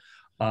while.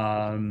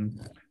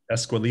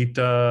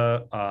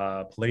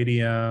 Esquelita,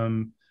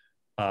 Palladium,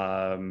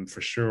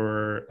 for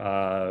sure.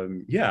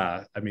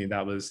 Yeah, I mean,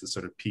 that was the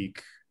sort of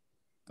peak.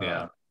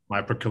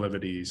 My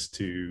proclivities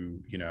to,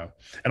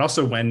 and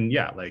also when,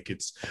 like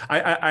it's,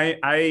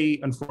 I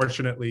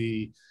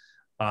unfortunately,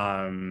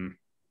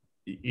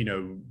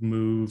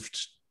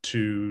 moved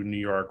to New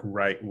York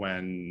right at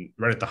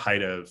the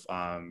height of,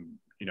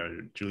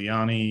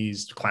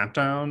 Giuliani's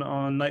clampdown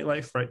on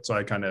nightlife, right? So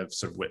I kind of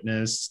sort of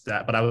witnessed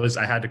that, but I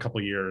had a couple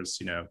of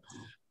years,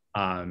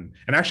 and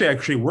actually I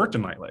actually worked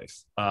in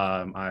nightlife.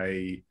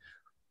 My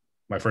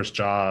first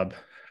job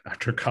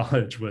after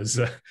college was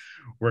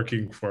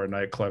working for a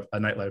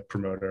nightlife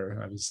promoter.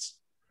 I was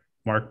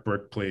Mark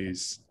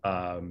Berkeley's.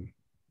 I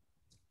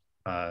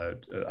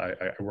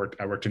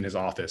worked in his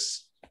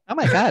office. Oh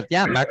my God!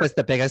 Yeah, Mark was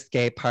the biggest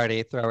gay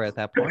party thrower at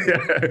that point.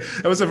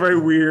 It was a very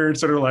weird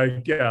sort of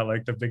like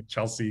the big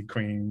Chelsea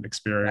Queen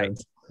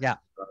experience. Right.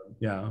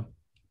 Yeah.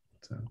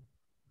 So.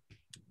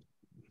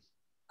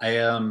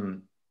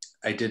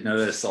 I did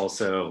notice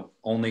also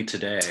only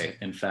today,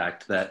 in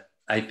fact, that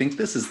I think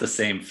this is the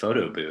same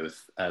photo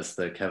booth as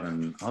the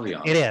Kevin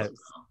Aviance. It is.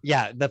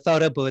 Yeah, the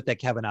photo booth that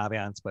Kevin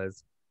Aviance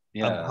was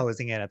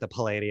posing in at the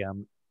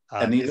Palladium.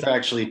 And these are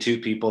actually two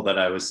people that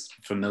I was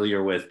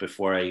familiar with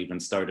before I even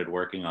started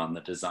working on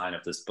the design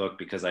of this book,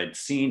 because I'd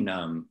seen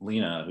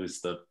Lena,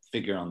 who's the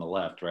figure on the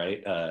left,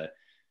 right?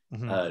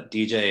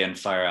 DJ in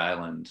Fire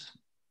Island.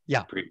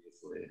 Yeah.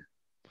 Previously.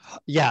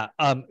 Yeah.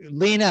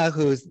 Lena,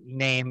 whose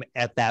name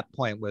at that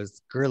point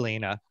was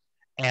Gerlina,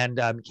 and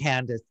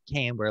Candace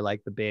Kane were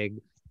like the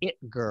big it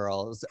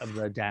girls of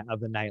the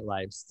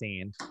nightlife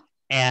scene,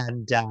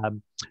 and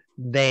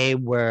they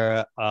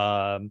were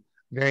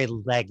very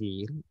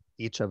leggy,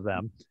 each of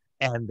them,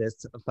 and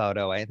this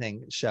photo I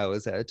think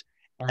shows it.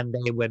 And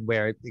they would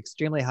wear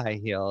extremely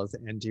high heels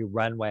and do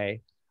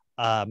runway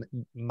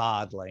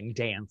modeling,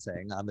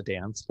 dancing on the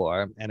dance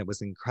floor, and it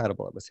was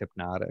incredible. It was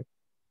hypnotic.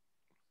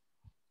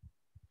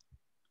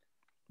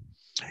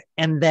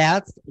 And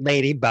that's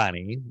Lady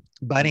Bunny.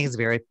 Bunny is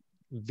very,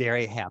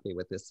 very happy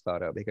with this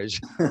photo because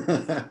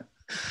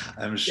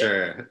I'm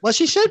sure. Well,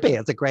 she should be.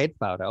 It's a great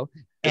photo.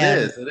 It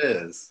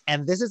is.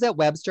 And this is at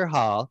Webster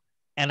Hall.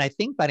 And I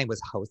think Bunny was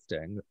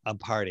hosting a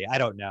party. I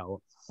don't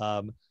know.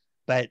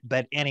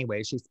 But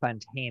anyway, she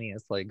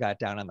spontaneously got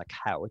down on the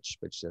couch,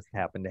 which just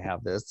happened to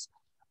have this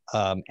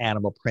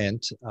animal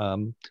print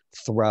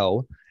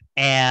throw.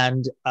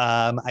 And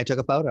I took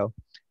a photo.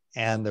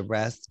 And the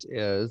rest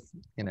is,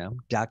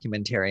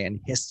 documentary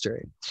and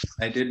history.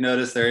 I did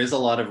notice there is a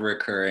lot of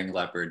recurring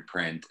leopard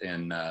print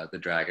in the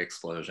Drag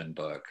Explosion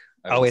book.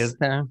 Is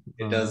there?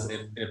 It does.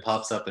 It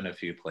pops up in a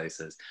few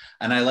places,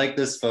 and I like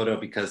this photo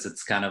because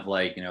it's kind of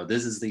like,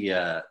 this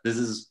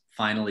is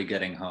finally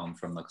getting home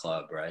from the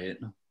club, right?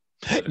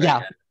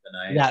 Yeah.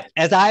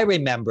 As I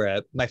remember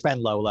it, my friend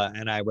Lola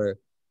and I were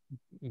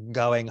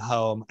going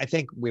home. I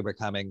think we were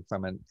coming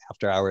from an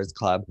after-hours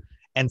club,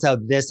 and so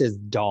this is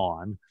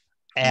dawn,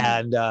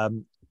 and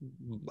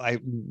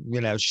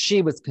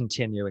she was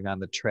continuing on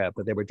the trip,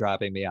 but they were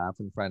dropping me off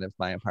in front of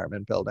my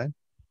apartment building.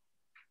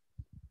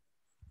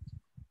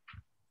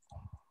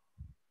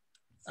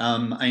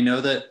 I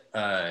know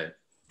that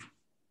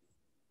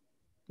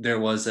there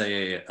was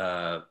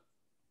a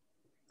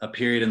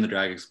period in the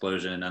Drag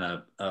Explosion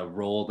and a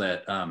role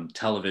that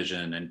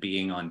television and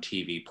being on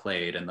TV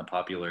played in the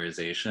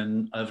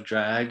popularization of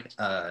drag.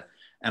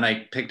 And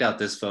I picked out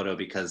this photo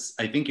because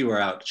I think you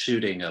were out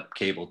shooting a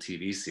cable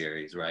TV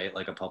series, right?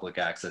 Like a public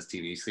access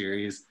TV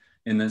series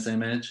in this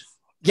image.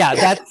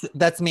 Yeah,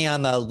 that's me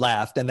on the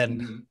left. And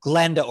then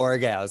Glenda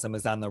Orgasm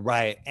is on the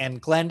right.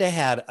 And Glenda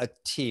had a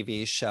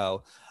TV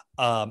show,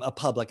 a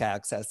public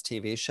access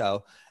TV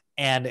show.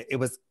 And it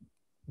was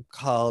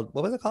called,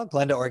 what was it called?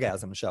 Glenda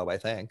Orgasm Show, I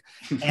think.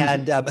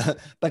 And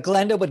but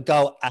Glenda would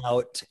go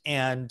out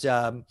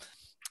and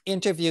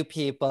interview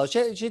people.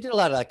 She did a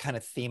lot of kind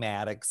of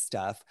thematic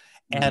stuff,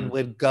 and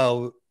would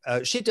go.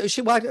 She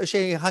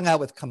hung out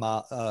with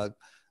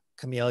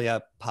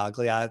Camelia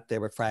Paglia, they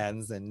were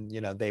friends, and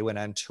they went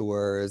on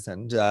tours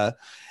and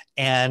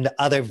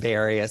other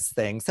various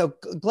things. So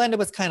Glenda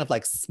was kind of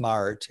like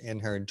smart in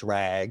her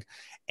drag,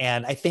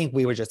 and I think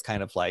we were just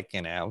kind of like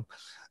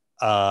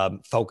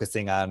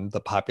focusing on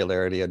the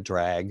popularity of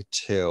drag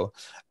too.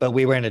 But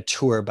we were in a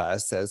tour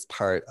bus as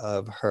part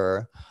of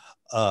her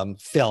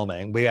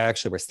filming. We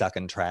actually were stuck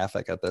in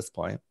traffic at this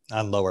point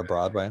on Lower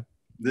Broadway.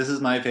 This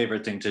is my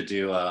favorite thing to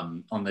do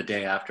on the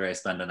day after I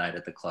spend a night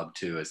at the club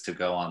too, is to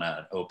go on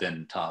an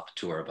open top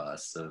tour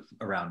bus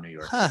around New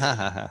York.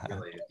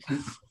 Really,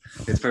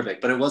 it's perfect.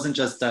 But it wasn't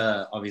just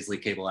obviously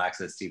cable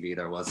access TV.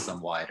 There was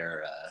some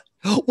wider.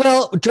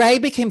 Well,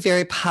 drag became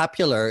very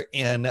popular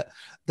in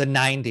the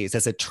 90s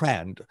as a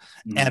trend.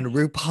 And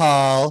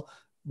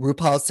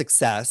RuPaul's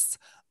success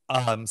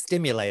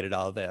stimulated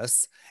all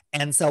this.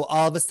 And so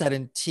all of a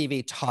sudden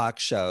TV talk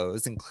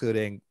shows,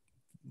 including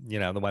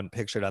the one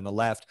pictured on the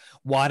left,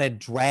 wanted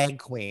drag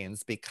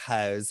queens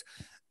because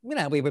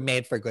we were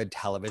made for good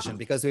television,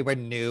 because we were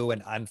new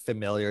and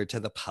unfamiliar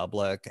to the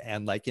public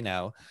and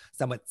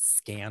somewhat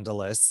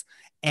scandalous.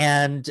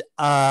 And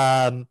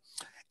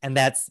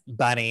that's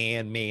Bunny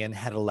and me and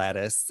Hedda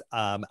Lettuce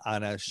on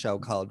a show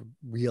called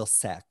Real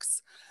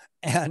Sex.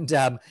 And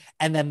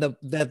then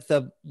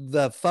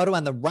the photo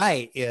on the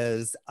right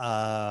is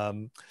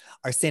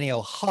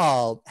Arsenio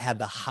Hall had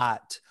the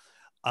hot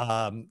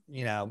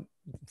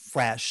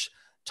fresh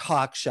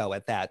talk show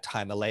at that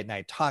time, the late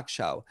night talk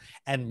show.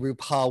 And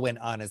RuPaul went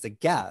on as a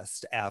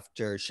guest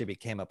after she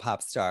became a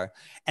pop star.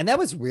 And that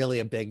was really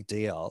a big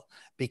deal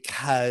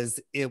because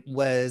it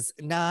was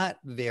not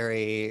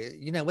very,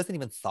 it wasn't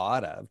even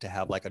thought of to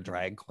have like a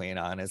drag queen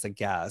on as a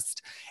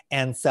guest.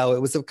 And so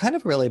it was a kind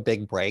of really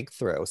big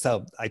breakthrough.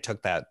 So I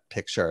took that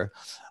picture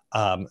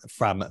on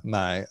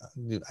my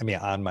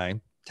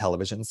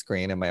television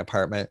screen in my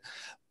apartment.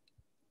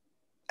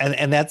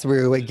 And that's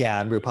Ru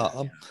again,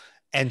 RuPaul.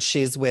 And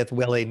she's with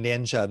Willie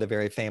Ninja, the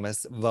very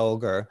famous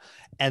Voguer.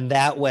 And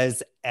that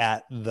was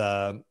at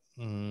the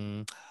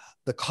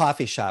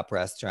coffee shop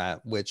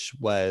restaurant, which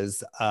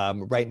was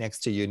right next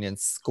to Union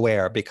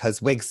Square,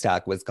 because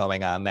Wigstock was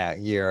going on that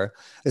year.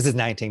 This is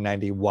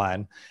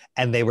 1991.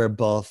 And they were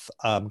both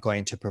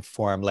going to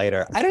perform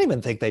later. I don't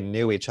even think they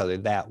knew each other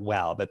that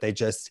well, but they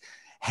just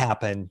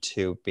happened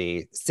to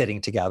be sitting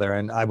together.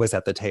 And I was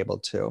at the table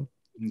too.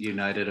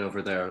 United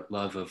over their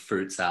love of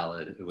fruit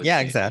salad. Yeah,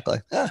 exactly.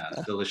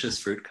 Delicious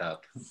fruit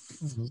cup.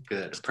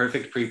 Good.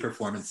 Perfect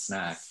pre-performance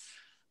snack.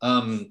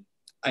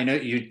 I know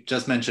you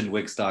just mentioned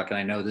Wigstock, and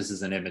I know this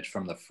is an image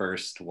from the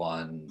first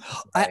one.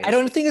 Right? I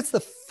don't think it's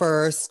the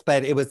first,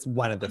 but it was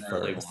one of the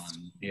first.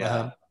 One.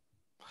 Yeah.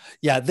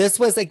 Yeah, this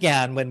was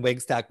again when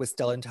Wigstock was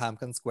still in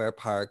Tompkins Square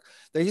Park.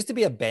 There used to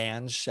be a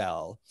band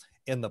shell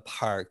in the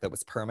park that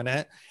was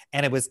permanent,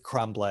 and it was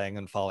crumbling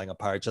and falling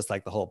apart, just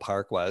like the whole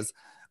park was,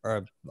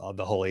 or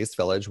the whole East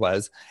Village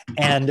was.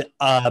 And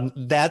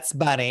that's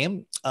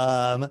Bunny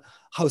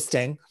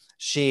hosting.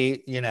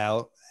 She,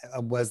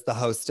 was the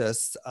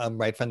hostess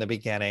right from the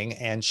beginning.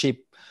 And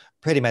she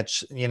pretty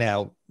much,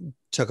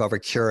 took over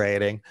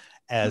curating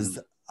as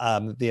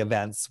the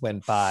events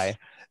went by.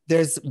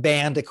 There's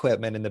band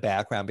equipment in the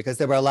background because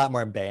there were a lot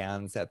more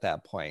bands at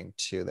that point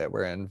too that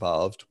were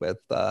involved with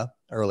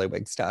early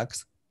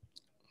Wigstocks.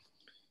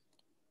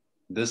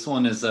 This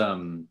one's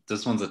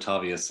a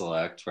Tavia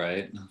select,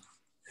 right?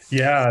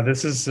 Yeah,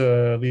 this is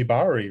Lee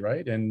Bowery,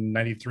 right? In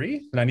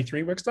 93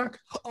 Wigstock?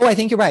 Oh, I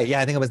think you're right. Yeah,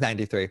 I think it was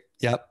 93.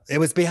 Yep. It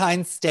was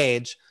behind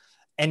stage.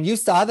 And you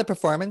saw the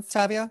performance,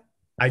 Tavia?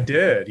 I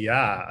did,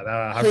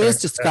 yeah. Please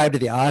describe to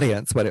the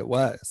audience what it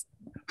was.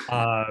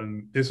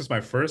 This was my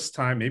first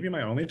time, maybe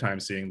my only time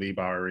seeing Lee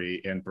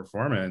Bowery in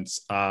performance.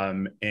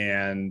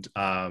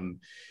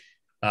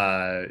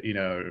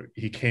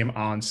 He came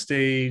on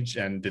stage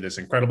and did this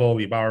incredible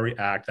Lee Bowery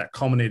act that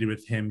culminated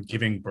with him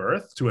giving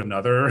birth to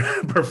another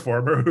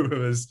performer who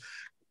was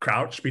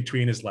crouched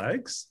between his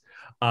legs.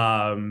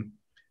 It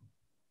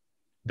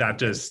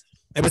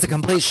was a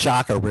complete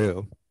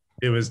shock-a-roo.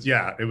 It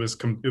was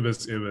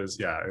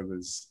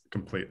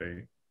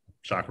completely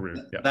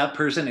shock-a-roo. Yeah. That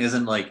person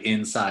isn't like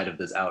inside of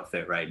this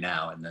outfit right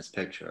now in this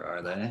picture,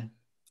 are they?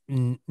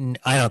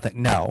 I don't think,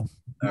 no.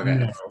 Okay.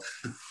 No.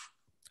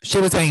 She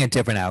was wearing a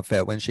different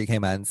outfit when she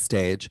came on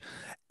stage.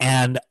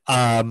 And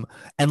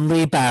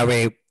Lee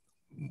Bowery,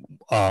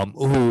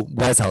 who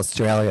was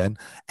Australian,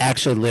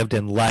 actually lived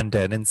in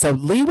London. And so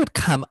Lee would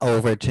come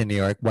over to New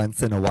York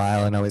once in a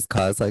while and always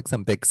cause like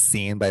some big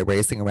scene by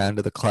racing around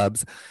to the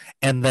clubs.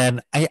 And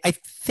then I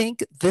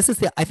think this was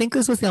the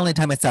only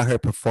time I saw her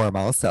perform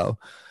also.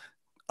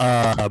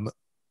 But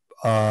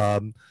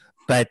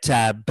I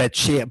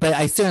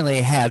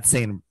certainly had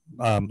seen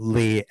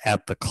Lee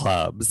at the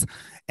clubs.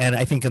 And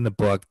I think in the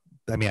book,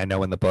 I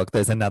know in the book,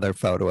 there's another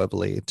photo of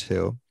Lee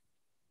too.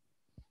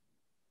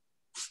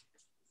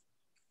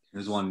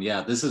 Here's one. Yeah,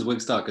 this is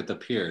Wigstock at the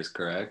Piers,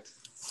 correct?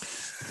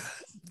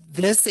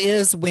 This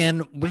is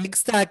when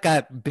Wigstock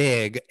got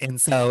big, and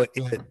so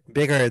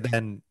bigger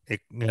than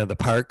the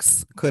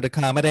parks could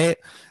accommodate.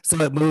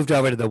 So it moved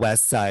over to the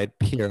West Side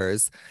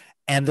Piers,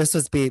 and this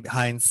was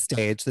behind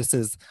stage. This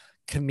is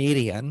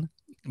comedian,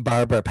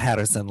 Barbara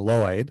Patterson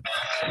Lloyd.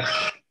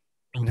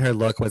 And her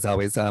look was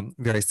always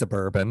very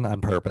suburban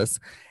on purpose.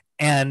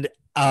 And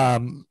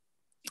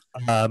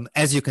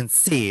as you can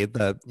see,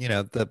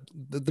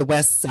 the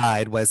West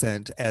Side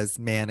wasn't as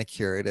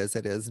manicured as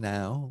it is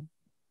now.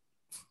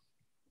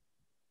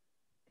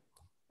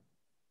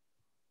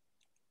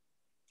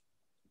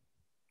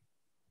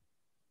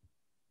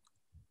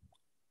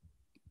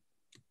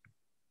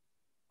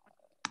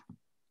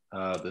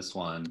 This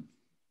one.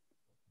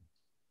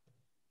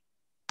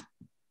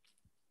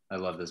 I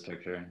love this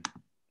picture.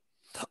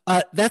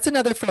 That's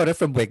another photo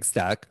from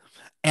Wigstock,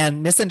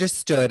 and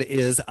Misunderstood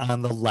is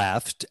on the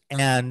left,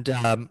 and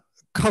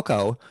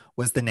Coco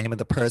was the name of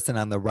the person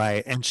on the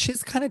right, and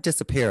she's kind of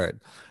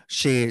disappeared.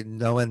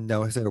 No one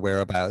knows her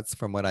whereabouts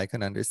from what I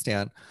can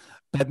understand.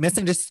 But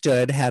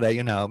Misunderstood had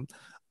an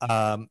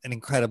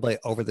incredibly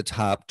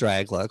over-the-top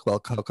drag look, while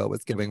Coco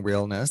was giving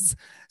realness.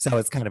 So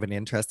it's kind of an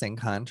interesting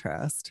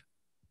contrast.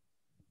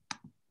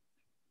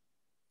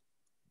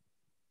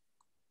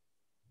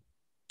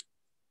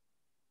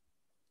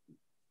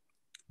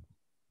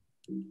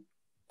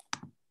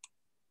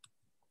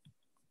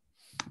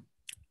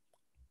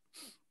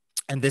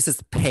 And this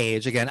is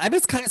Paige again. I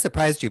was kind of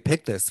surprised you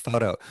picked this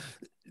photo.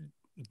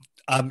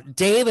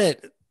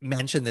 David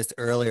mentioned this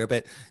earlier,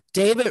 but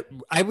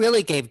I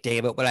really gave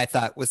David what I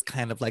thought was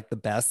kind of like the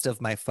best of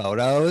my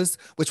photos,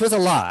 which was a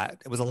lot.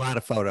 It was a lot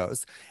of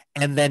photos.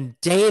 And then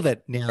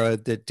David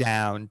narrowed it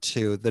down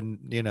to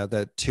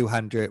the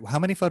 200. How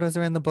many photos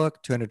are in the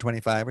book?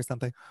 225 or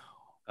something?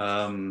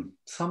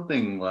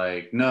 Something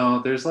like,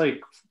 no, there's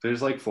like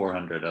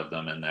 400 of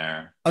them in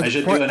there. Oh, I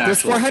should do an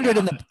actual 400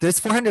 count. there's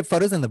 400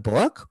 photos in the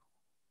book?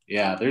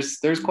 Yeah,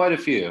 there's quite a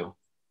few.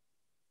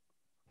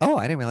 Oh,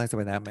 I didn't realize there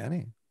were that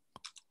many.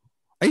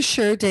 Are you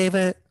sure,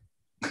 David?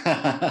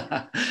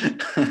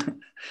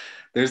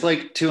 There's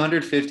like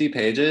 250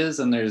 pages,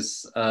 and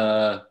there's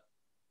maybe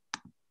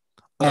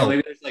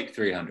there's like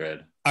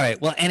 300. All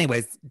right. Well,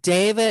 anyways,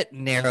 David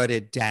narrowed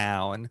it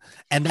down,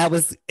 and that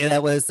was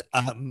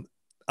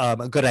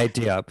a good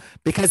idea,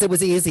 because it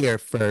was easier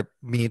for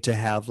me to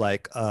have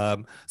like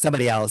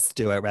somebody else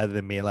do it rather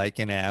than me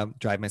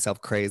drive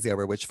myself crazy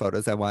over which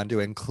photos I wanted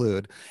to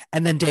include.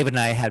 And then David and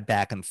I had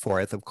back and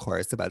forth, of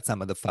course, about some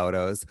of the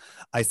photos.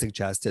 I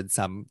suggested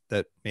some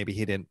that maybe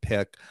he didn't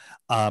pick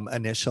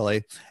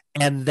initially.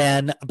 And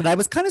then, but I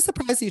was kind of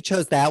surprised you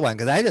chose that one,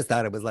 because I just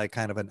thought it was like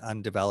kind of an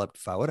undeveloped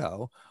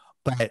photo.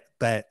 But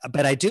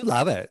I do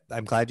love it.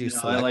 I'm glad you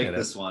selected I like it.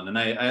 this one, and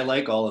I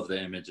like all of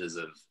the images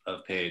of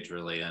Paige,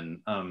 really. And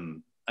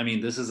I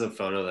mean, this is a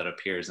photo that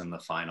appears in the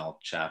final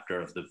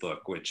chapter of the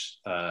book, which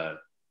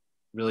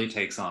really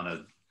takes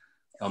on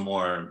a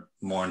more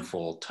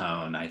mournful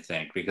tone, I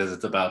think, because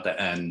it's about the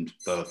end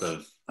both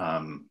of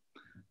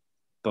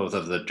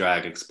the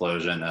drag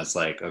explosion as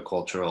like a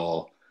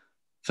cultural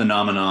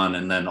phenomenon,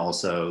 and then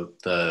also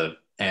the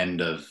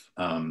end of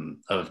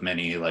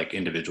many like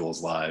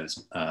individuals'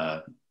 lives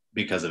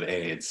because of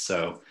AIDS.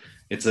 So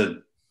it's a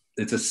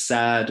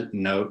sad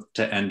note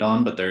to end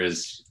on, but there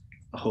is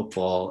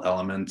hopeful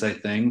elements, I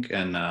think.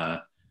 And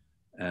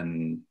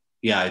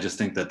yeah, I just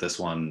think that this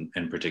one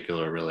in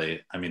particular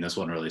this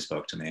one really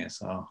spoke to me.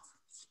 So.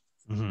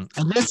 Mm-hmm.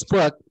 And this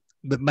book,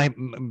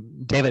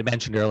 David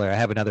mentioned earlier, I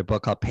have another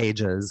book called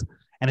Pages,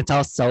 and it's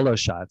all solo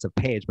shots of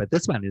Paige, but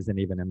this one isn't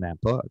even in that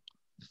book.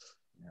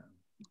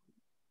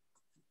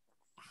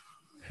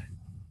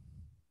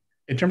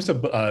 In terms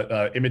of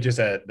images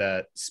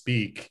that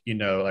speak,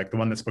 like the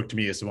one that spoke to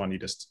me is the one you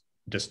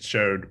just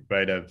showed,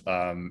 right, of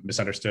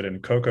Misunderstood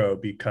and Coco,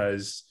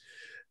 because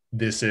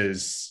this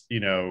is,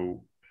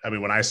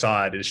 when I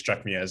saw it, it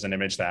struck me as an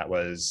image that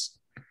was,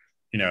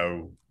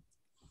 to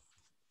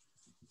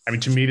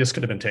me, this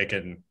could have been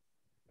taken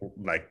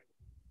like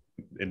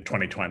in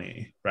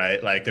 2020,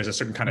 right? Like there's a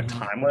certain kind of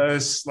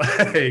timeless,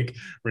 like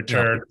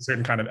return,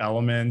 certain kind of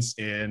elements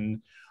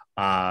in,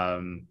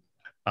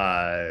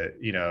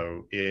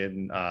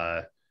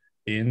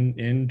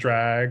 in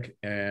drag,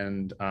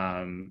 and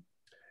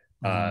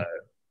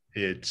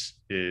it's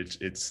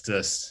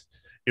just,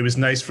 it was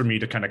nice for me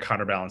to kind of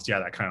counterbalance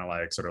that kind of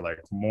like sort of like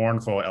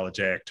mournful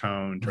elegiac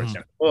tone towards the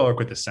end of the book,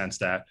 with the sense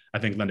that I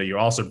think, Linda, you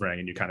also bring,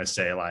 and you kind of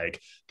say like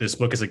this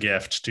book is a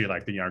gift to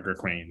like the younger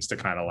queens to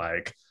kind of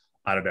like,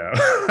 I don't know,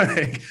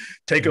 like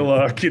take a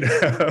look,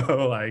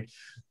 like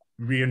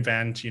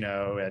reinvent,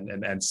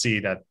 and see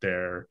that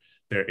they're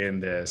in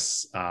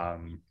this,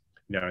 in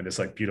this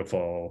like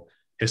beautiful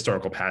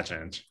historical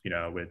pageant,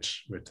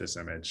 which with this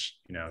image,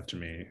 to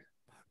me.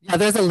 Yeah,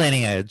 there's a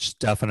lineage,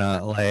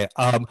 definitely.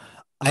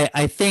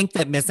 I think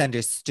that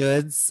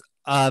Misunderstood's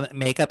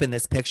makeup in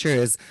this picture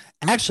is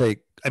actually,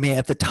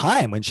 at the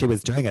time when she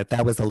was doing it,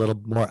 that was a little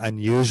more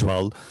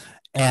unusual.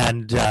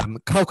 And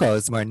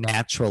Coco's more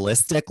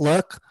naturalistic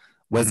look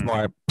was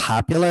more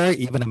popular,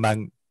 even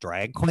among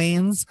drag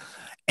queens.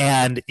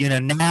 And,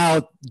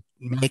 now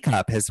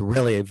makeup has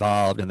really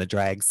evolved in the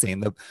drag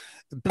scene.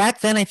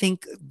 Back then, I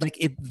think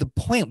the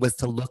point was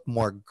to look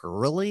more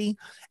girly,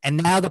 and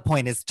now the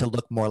point is to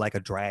look more like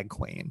a drag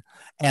queen,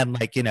 and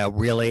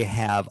really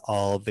have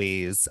all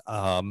these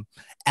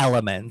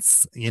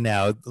elements.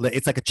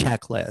 It's like a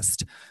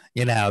checklist.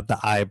 The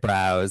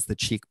eyebrows, the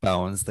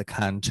cheekbones, the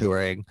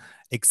contouring,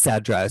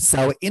 etc.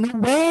 So in a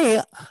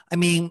way, I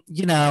mean,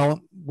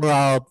 we're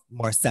all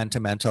more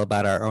sentimental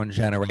about our own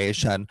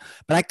generation,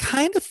 but I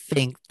kind of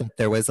think that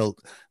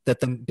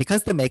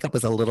because the makeup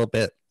was a little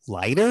bit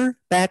lighter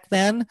back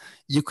then,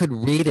 you could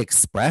read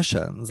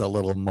expressions a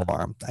little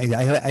more.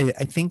 I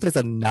think there's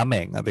a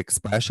numbing of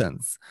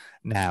expressions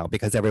now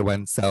because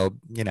everyone's so,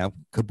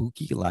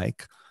 kabuki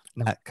like,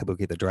 not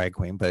kabuki the drag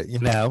queen, but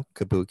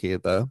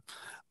kabuki the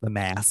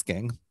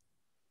masking.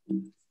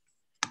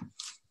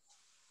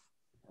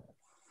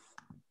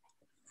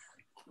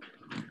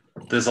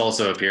 This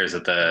also appears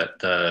at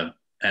the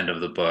end of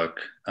the book.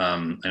 I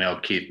know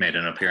Keith made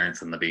an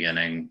appearance in the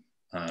beginning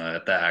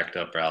at the ACT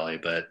UP rally,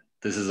 but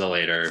this is a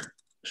later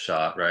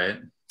shot,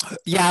 right?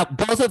 Yeah,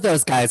 both of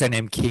those guys are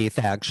named Keith,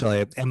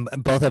 actually, and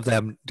both of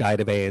them died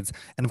of AIDS.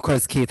 And of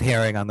course, Keith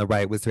Haring on the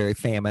right was very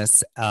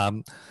famous.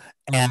 And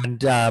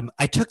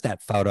I took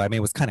that photo. I mean,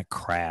 it was kind of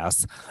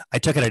crass. I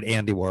took it at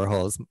Andy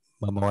Warhol's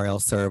memorial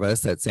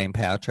service at St.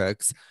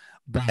 Patrick's,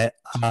 but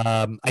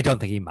I don't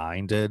think he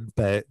minded.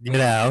 But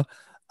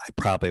I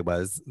probably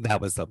was.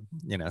 That was a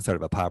sort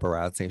of a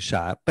paparazzi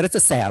shot. But it's a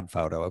sad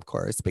photo, of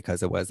course,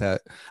 because it was I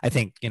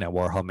think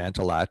Warhol meant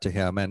a lot to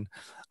him, and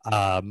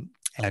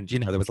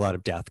there was a lot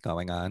of death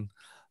going on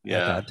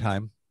at that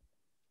time.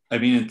 I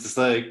mean,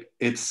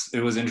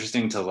 it was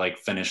interesting to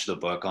finish the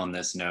book on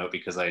this note,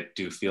 because I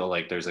do feel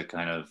like there's a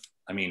kind of,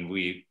 I mean,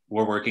 we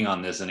were working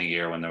on this in a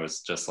year when there was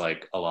just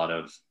a lot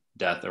of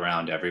death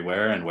around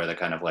everywhere, and where the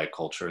kind of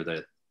culture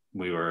that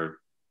we were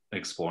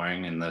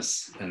exploring in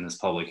this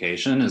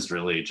publication is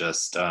really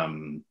just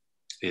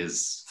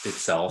is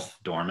itself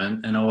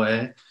dormant in a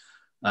way.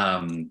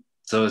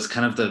 So it's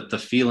kind of the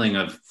feeling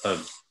of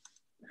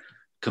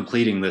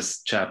completing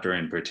this chapter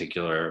in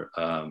particular.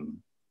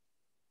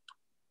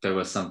 There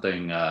was some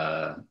kind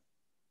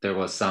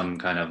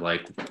of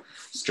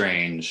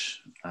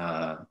strange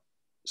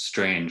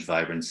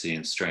vibrancy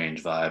and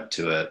strange vibe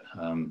to it.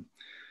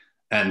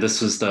 And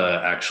this was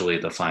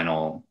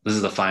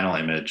the final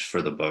image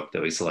for the book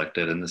that we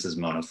selected. And this is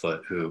Mona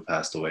Foote, who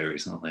passed away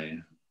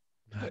recently.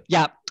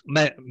 Yeah,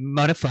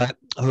 Mona Foote,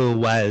 who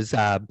was,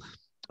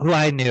 who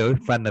I knew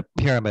from the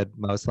pyramid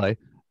mostly.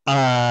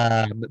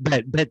 But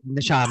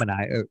Nisham and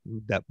I,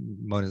 that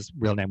Mona's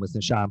real name was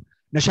Nisham.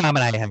 Nisham and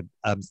I had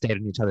stayed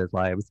in each other's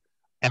lives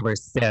ever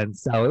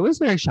since. So it was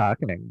very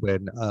shocking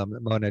when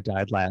Mona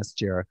died last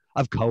year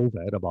of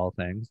COVID, of all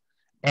things.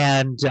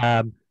 And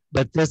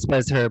but this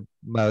was her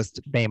most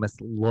famous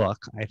look,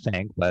 I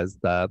think, was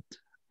the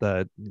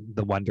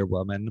Wonder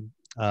Woman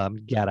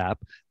get up.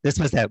 This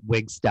was at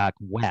Wigstock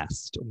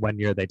West. One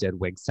year they did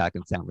Wigstock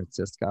in San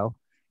Francisco,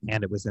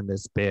 and it was in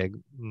this big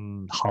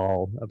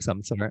hall of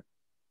some sort.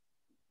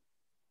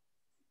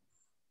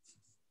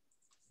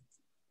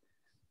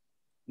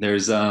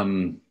 There's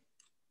one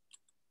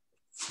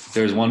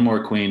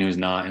more queen who's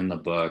not in the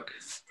book.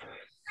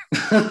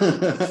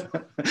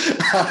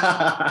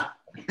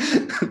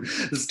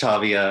 This is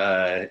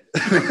Tavia.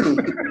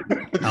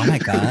 Oh my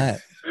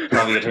God.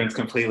 Tavia turns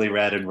completely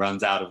red and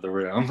runs out of the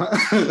room.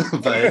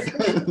 But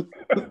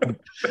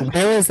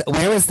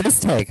where was this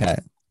taken?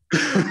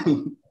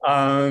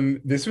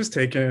 This was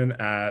taken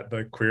at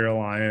the Queer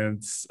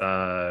Alliance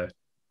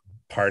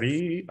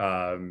party.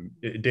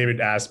 David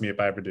asked me if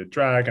I ever did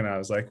drag, and I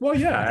was like, well,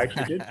 yeah, I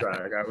actually did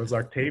drag. I was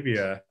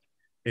Octavia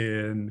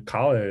in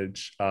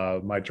college.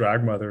 My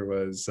drag mother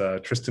was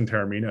Tristan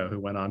Taormino, who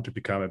went on to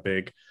become a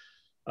big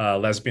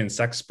lesbian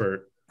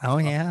sexpert. Oh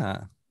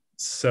yeah.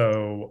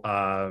 So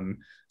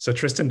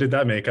Tristan did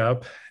that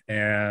makeup,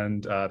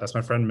 and that's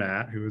my friend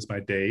Matt, who was my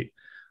date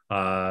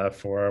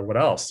for what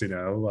else,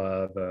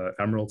 the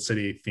Emerald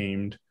City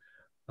themed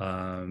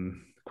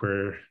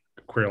queer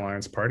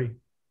Alliance party.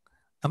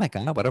 Oh my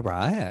God, what a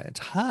riot,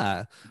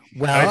 huh?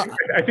 Well,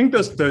 I think the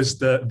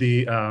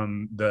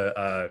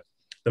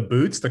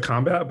boots, the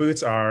combat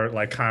boots, are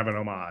kind of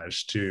an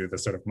homage to the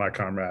sort of my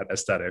comrade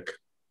aesthetic.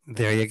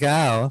 There you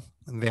go.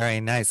 Very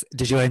nice.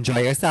 Did you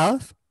enjoy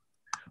yourself?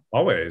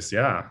 Always,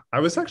 yeah.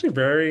 I was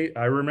actually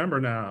I remember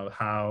now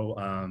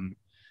how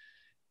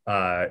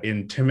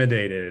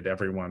intimidated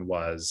everyone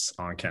was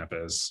on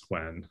campus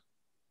when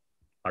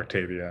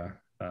Octavia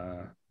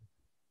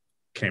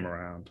came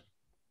around.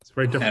 It's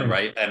very different.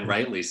 And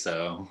rightly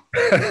so.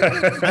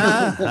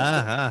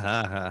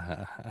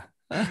 Yeah.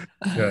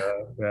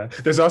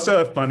 There's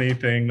also a funny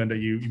thing, Linda,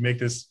 you make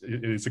this,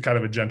 it's a kind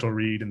of a gentle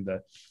read in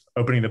the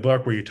opening of the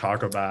book where you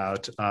talk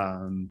about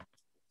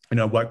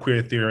what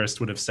queer theorists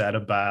would have said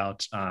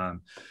about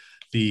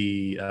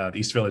the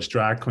East Village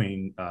drag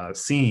queen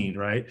scene,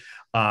 right?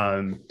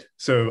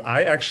 So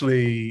I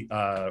actually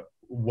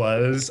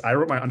I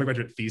wrote my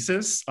undergraduate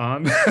thesis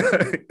on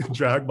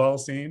drag ball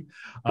scene.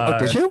 Oh,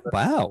 did you?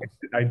 Wow.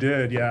 I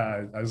did,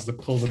 yeah. I just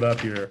pulled it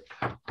up here.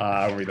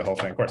 I'll read the whole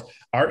thing, of course.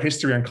 Art,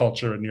 history, and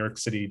culture in New York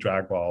City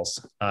drag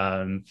balls.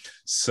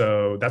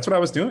 So that's what I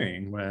was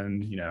doing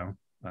when,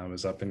 I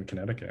was up in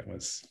Connecticut,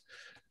 was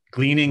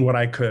gleaning what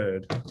I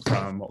could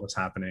from what was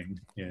happening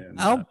in.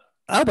 Oh,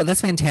 but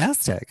that's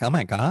fantastic. Oh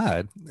my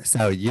God.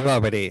 So you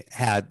already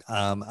had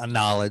a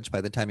knowledge by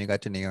the time you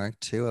got to New York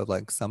too of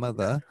like some of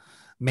the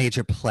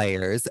major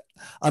players.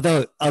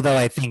 Although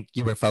I think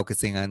you were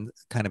focusing on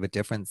kind of a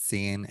different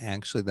scene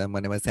actually than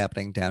when it was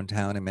happening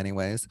downtown in many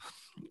ways.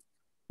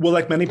 Well,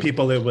 like many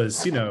people, it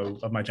was,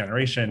 of my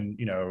generation,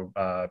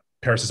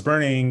 Paris is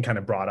Burning kind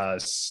of brought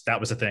us, that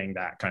was the thing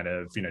that kind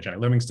of, Jenny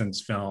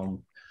Livingston's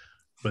film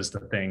was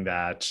the thing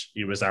that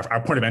it was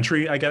our point of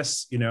entry, I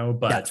guess,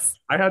 but yes.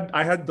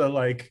 I had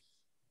the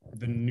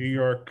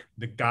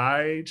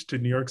guide to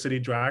New York City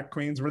drag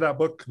queens. Remember that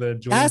book?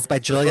 By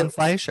Julian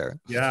Fleischer.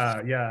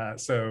 Yeah.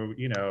 So,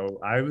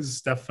 I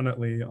was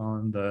definitely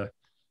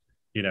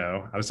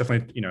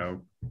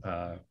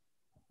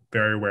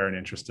very aware and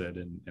interested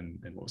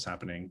in what was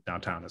happening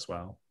downtown as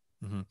well.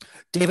 Mm-hmm.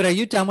 David, are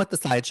you done with the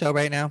slideshow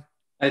right now?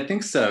 I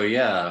think so,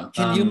 yeah.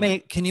 Can you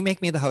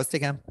make me the host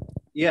again?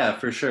 Yeah,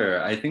 for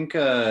sure. I think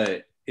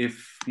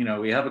if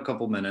we have a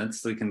couple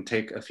minutes, we can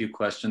take a few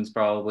questions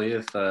probably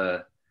if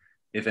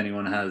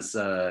anyone has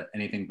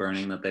anything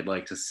burning that they'd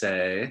like to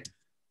say.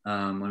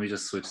 Let me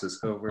just switch this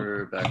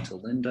over back to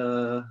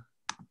Linda.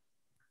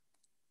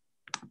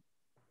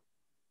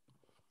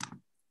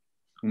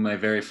 My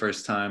very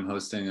first time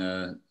hosting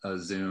a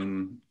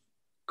Zoom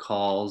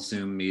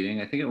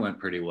meeting. I think it went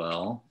pretty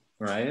well,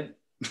 right?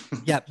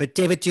 Yeah, but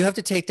David, do you have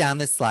to take down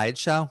this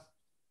slideshow?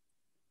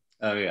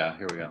 Oh yeah,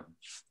 here we go.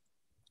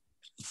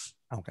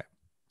 Okay.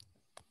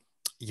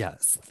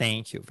 Yes,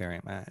 thank you very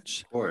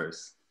much. Of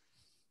course.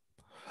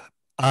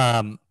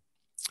 Again,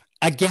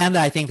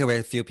 I think there were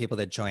a few people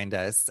that joined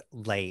us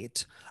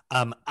late.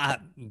 I'm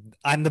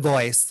the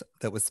voice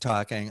that was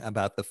talking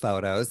about the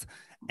photos,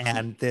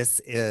 and this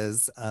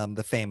is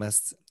the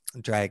famous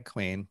drag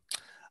queen.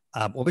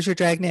 What was your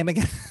drag name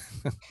again?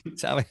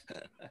 Tell me.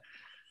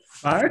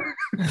 Hi.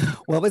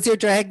 What was your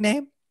drag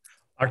name?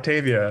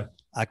 Octavia.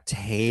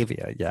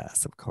 Octavia,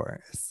 yes, of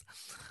course.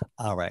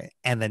 All right.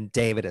 And then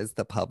David is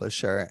the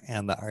publisher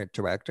and the art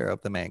director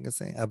of the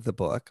magazine, of the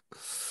book.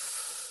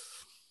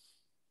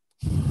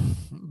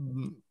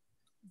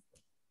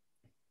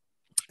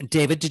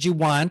 David, did you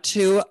want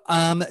to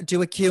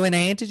do a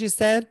Q&A, did you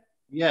say?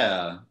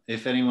 Yeah,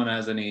 if anyone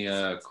has any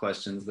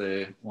questions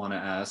they want to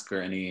ask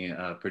or any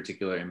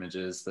particular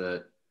images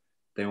that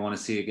they want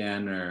to see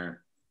again,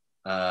 or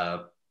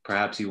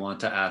perhaps you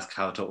want to ask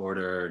how to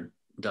order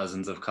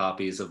dozens of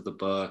copies of the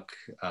book.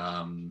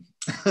 Well,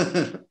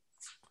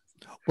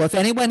 if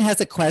anyone has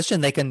a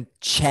question, they can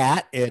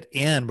chat it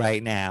in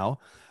right now.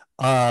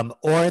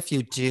 Or if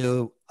you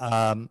do,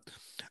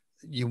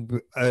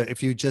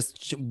 if you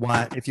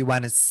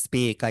want to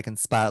speak, I can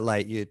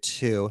spotlight you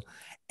too.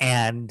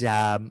 And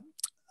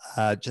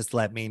just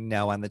let me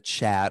know on the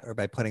chat or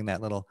by putting that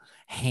little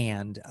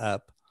hand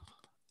up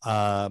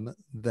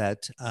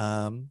that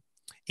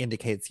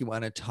indicates you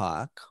want to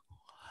talk.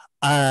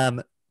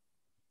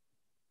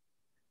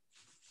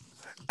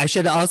 I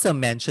should also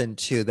mention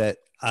too that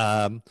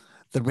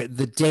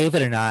the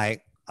David and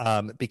I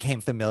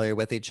became familiar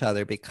with each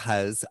other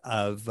because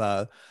of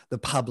the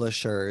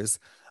publishers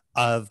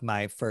of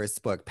my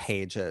first book,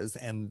 Pages,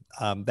 and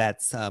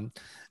that's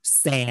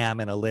Sam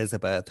and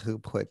Elizabeth, who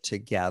put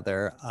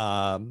together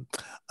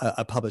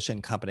a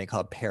publishing company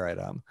called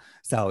Peradam.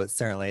 So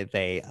certainly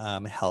they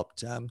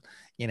helped,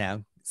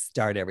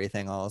 start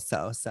everything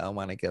also. So I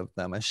want to give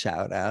them a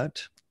shout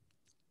out.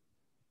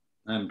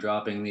 I'm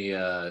dropping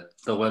the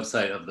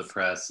website of the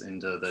press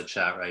into the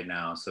chat right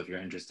now. So if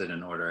you're interested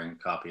in ordering a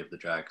copy of The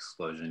Drag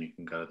Explosion, you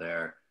can go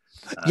there.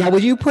 Yeah, will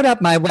you put up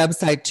my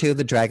website too,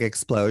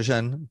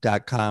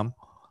 thedragexplosion.com?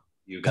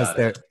 You got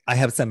it. I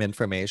have some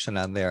information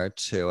on there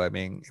too. I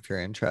mean, if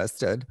you're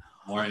interested.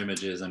 More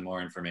images and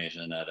more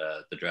information at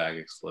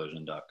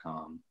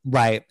thedragexplosion.com.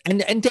 Right.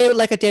 And David,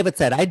 like David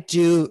said, I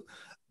do,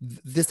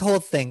 this whole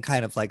thing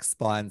kind of like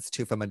spawns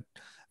too from a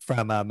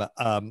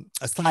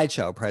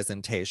slideshow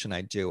presentation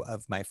I do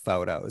of my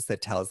photos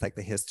that tells like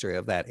the history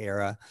of that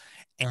era.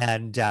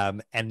 And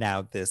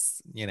now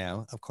this,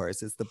 of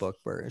course, is the book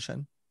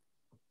version.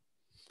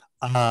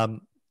 I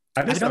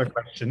just have a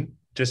question,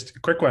 just a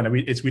quick one.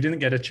 We didn't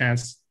get a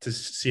chance to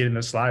see it in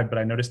the slide, but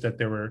I noticed that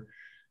there were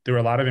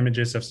a lot of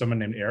images of someone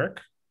named Eric.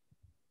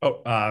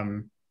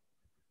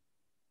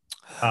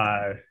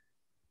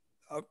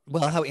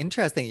 Well, how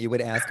interesting you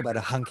would ask about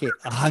a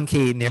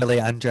hunky, nearly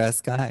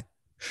undressed guy.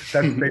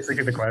 That's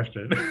basically the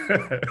question.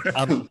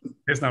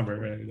 His number.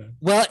 Right?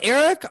 Well,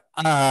 Eric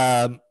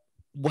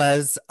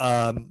was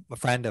a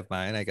friend of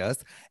mine, I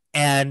guess,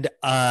 and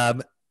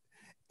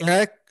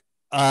Eric,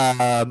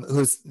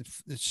 who's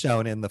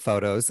shown in the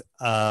photos,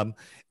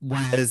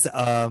 was,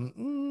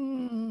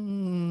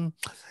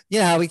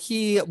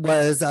 he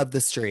was of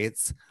the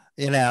streets.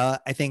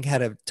 I think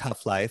had a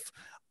tough life.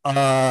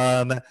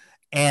 Um,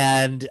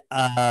 and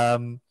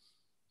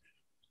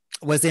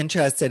was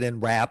interested in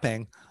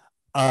rapping.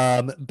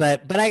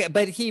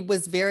 But he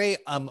was very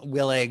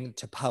willing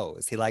to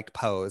pose. He liked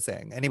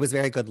posing, and he was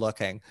very good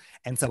looking.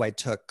 And so I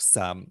took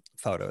some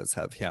photos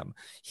of him.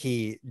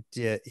 He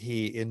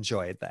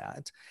enjoyed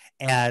that,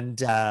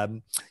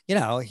 and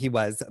he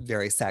was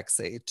very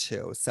sexy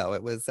too. So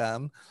it was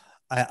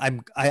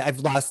I've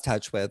lost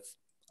touch with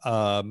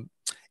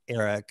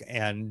Eric,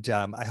 and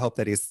I hope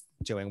that he's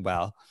doing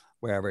well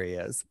wherever he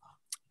is.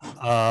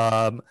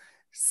 But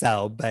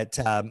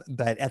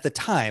at the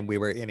time we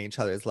were in each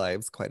other's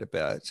lives quite a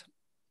bit.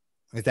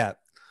 Is that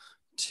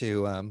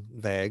too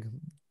vague?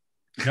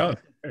 No,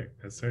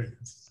 that's right.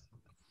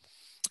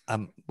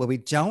 Well, we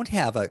don't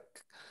have a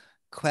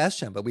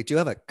question, but we do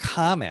have a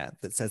comment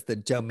that says the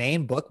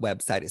Domain Book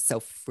website is so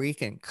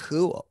freaking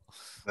cool.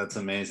 That's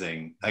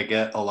amazing. I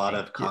get a lot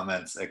of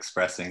comments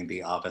expressing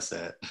the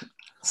opposite.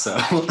 So,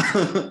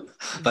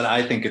 but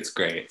I think it's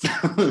great.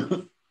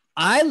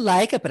 I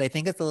like it, but I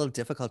think it's a little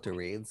difficult to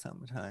read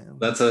sometimes.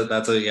 That's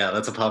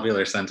a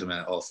popular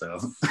sentiment also.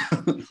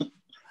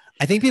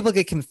 I think people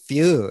get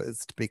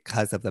confused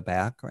because of the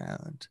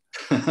background.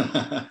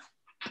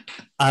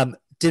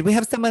 Did we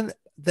have someone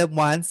that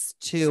wants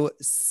to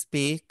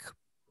speak?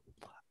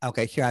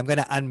 Okay, here, I'm going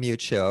to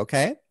unmute you,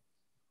 okay?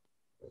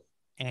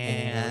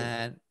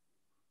 And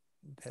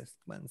just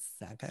 1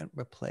 second,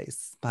 replace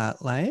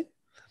spotlight.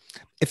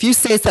 If you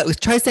say so,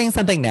 try saying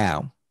something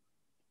now.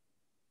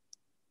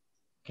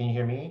 Can you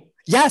hear me?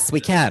 Yes, we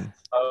can.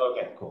 Oh,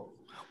 okay, cool.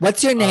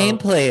 What's your name,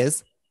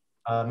 please?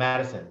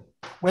 Madison.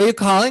 Where are you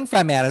calling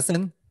from,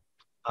 Madison?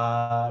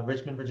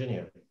 Richmond,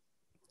 Virginia.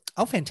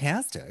 Oh,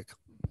 fantastic.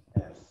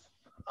 Yes.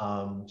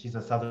 She's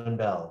a Southern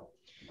belle.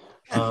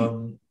 This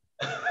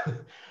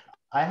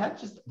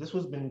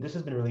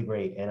has been really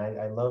great. And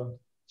I love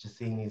just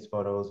seeing these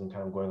photos and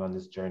kind of going on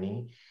this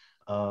journey.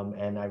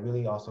 And I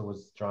really also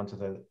was drawn to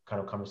the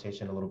kind of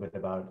conversation a little bit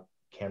about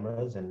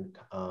cameras. And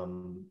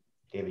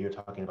David, you were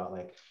talking about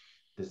like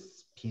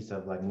this piece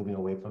of like moving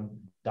away from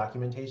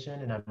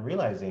documentation. And I'm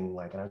realizing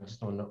like, and I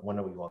just wonder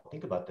what you all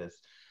think about this.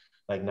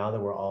 Like now that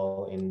we're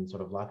all in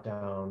sort of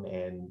lockdown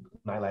and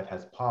nightlife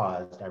has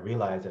paused, I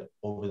realized that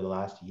over the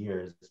last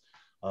years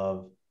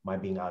of my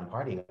being out and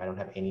partying, I don't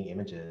have any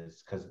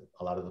images because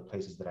a lot of the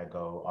places that I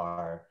go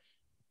are,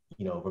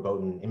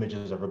 verboten,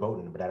 images are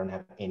verboten, but I don't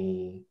have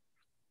anything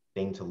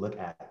to look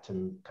at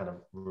to kind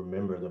of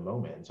remember the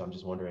moment. So I'm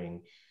just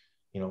wondering,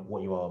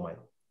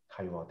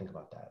 how you all think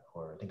about that,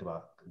 or think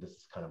about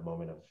this kind of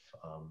moment of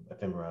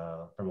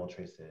ephemeral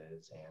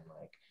traces and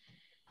like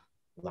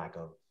lack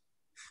of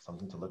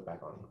something to look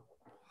back on.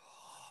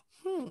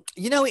 I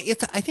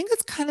think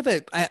it's kind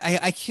of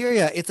I hear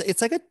you.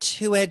 It's like a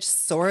two-edged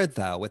sword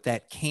though, with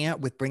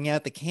with bringing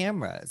out the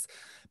cameras,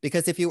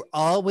 because if you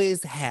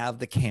always have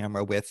the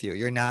camera with you,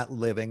 you're not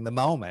living the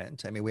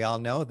moment. I mean, we all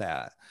know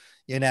that,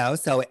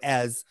 so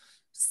as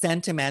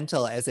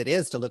sentimental as it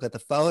is to look at the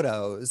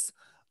photos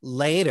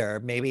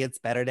later, maybe it's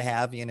better to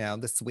have,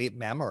 the sweet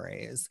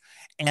memories.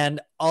 And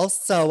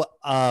also,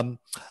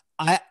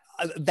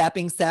 that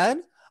being said,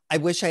 I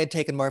wish I had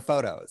taken more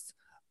photos.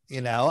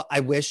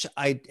 I wish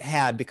I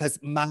had, because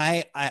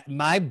my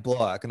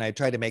book, and I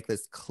try to make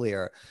this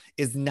clear,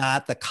 is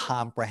not the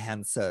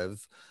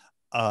comprehensive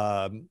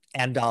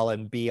end all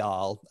and be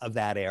all of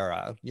that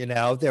era.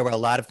 There were a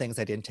lot of things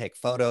I didn't take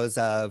photos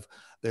of.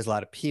 There's a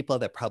lot of people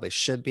that probably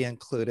should be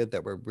included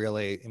that were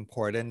really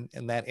important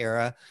in that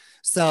era.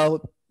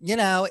 So,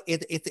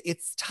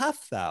 it's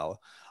tough though.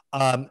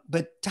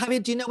 But Tavia,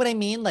 do you know what I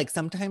mean? Like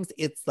sometimes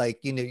it's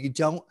like,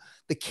 the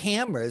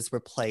cameras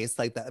replace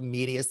like the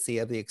immediacy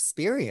of the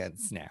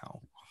experience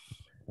now.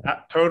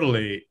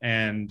 Totally.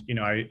 And,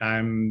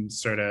 I'm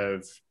sort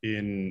of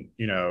in,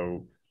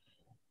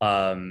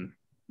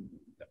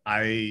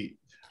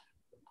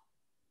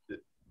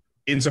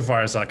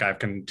 insofar as like I've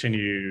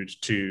continued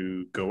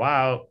to go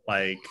out,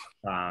 like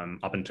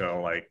up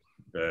until like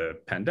the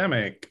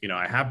pandemic,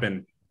 I have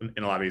been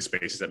in a lot of these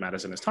spaces that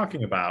Madison is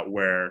talking about,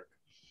 where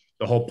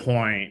the whole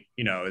point,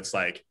 it's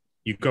like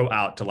you go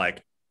out to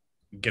like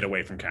get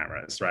away from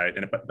cameras, right?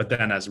 And but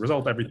then as a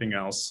result, everything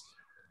else,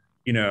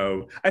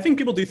 I think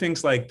people do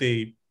things like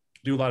they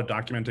do a lot of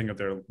documenting of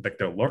their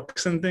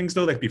looks and things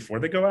though, like before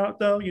they go out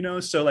though,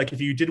 so like if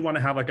you did want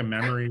to have like a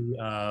memory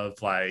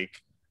of like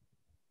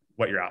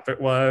what your outfit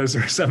was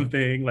or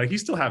something, like you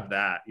still have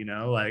that,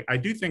 like I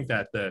do think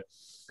that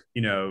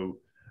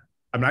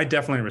I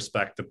definitely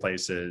respect the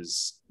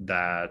places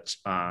that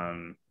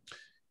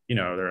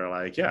they're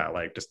like, yeah,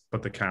 like just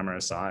put the camera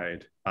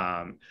aside.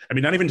 Not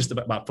even just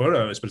about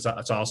photos, but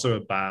it's also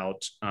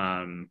about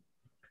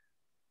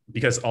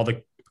because all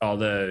the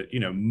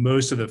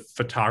most of the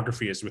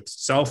photography is with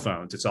cell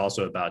phones. It's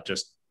also about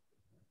just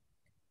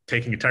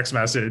taking a text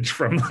message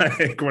from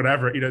like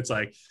whatever, it's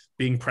like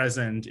being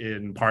present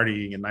in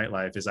partying and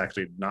nightlife is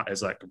actually not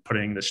as like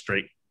putting the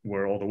straight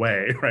world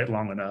away, right,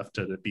 long enough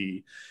to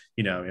be,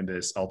 in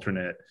this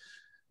alternate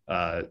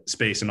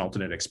space and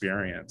alternate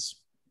experience.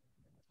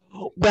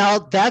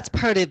 Well, that's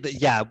part of the,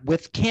 yeah,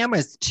 with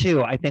cameras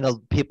too, I think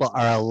people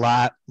are a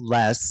lot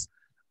less,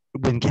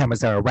 when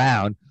cameras are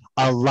around,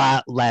 a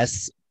lot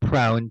less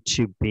prone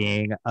to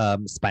being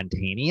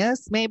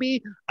spontaneous,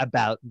 maybe,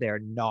 about their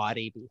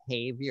naughty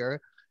behavior,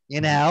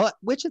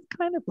 which is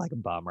kind of like a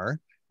bummer,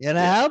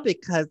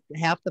 because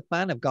half the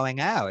fun of going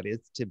out is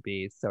to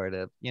be sort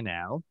of,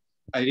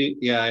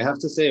 I have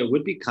to say it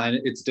would be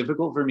it's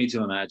difficult for me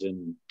to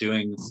imagine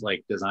doing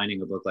like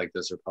designing a book like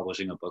this or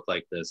publishing a book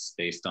like this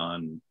based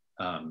on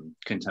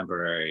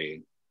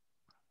contemporary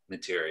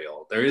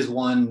material. There's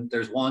one,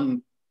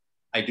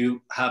 I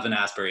do have an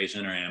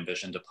aspiration or an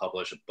ambition to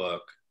publish a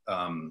book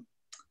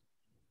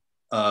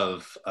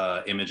of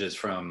images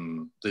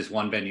from this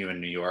one venue in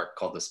New York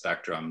called the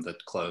Spectrum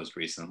that closed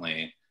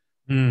recently.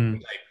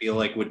 Which I feel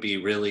like would be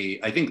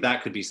really, I think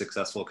that could be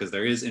successful because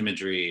there is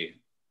imagery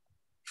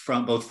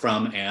from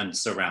and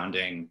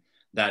surrounding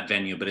that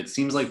venue, but it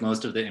seems like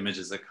most of the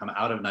images that come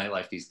out of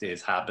nightlife these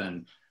days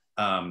happen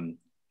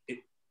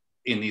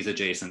in these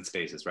adjacent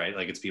spaces, right?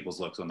 Like it's people's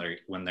looks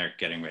when they're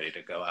getting ready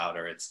to go out,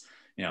 or it's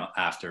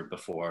after,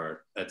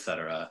 before,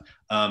 etc.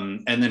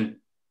 And then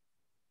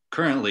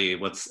currently,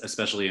 what's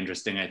especially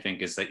interesting, I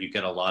think, is that you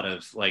get a lot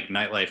of like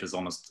nightlife is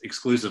almost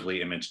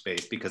exclusively image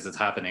based because it's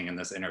happening in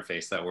this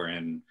interface that we're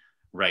in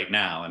right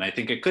now. And I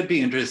think it could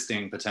be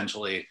interesting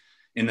potentially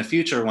in the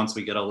future, once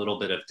we get a little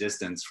bit of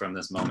distance from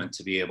this moment,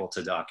 to be able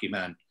to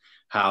document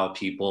how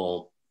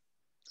people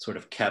sort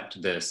of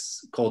kept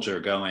this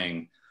culture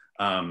going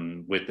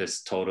with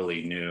this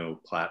totally new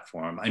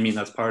platform. I mean,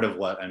 that's part of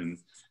what I'm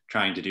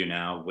trying to do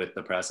now with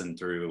the press and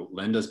through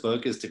Linda's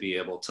book, is to be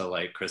able to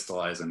like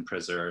crystallize and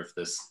preserve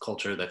this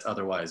culture that's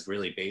otherwise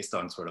really based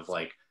on sort of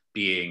like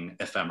being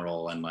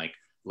ephemeral and like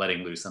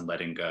letting loose and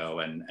letting go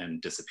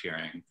and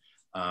disappearing.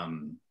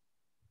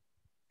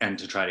 And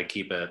to try to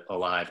keep it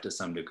alive to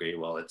some degree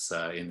while it's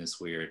in this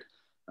weird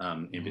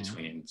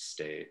in-between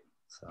state.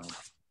 So.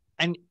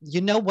 And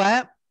you know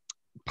what?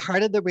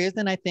 Part of the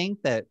reason I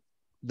think that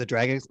the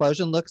drag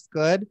explosion looks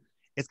good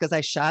is because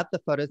I shot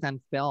the photos on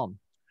film.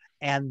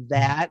 And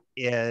that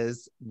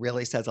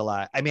really says a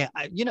lot. I mean,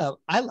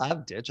 I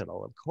love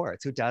digital, of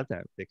course. Who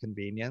doesn't? The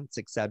convenience,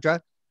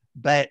 etc.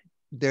 But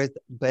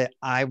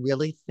I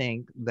really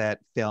think that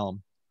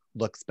film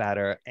looks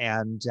better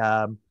and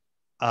very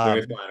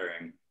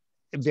flattering.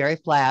 Very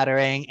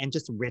flattering and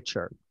just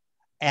richer.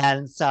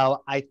 And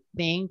so I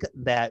think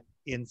that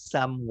in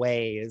some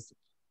ways,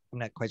 I'm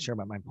not quite sure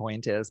what my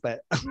point is,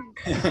 but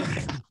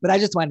but I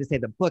just wanted to say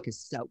the book is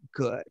so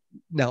good.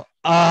 No,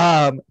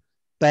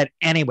 but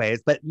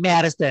anyways, but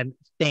Madison,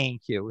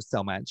 thank you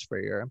so much for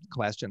your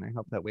question. I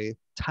hope that we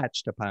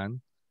touched upon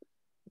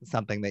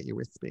something that you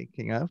were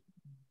speaking of.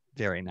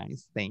 Very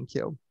nice, thank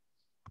you.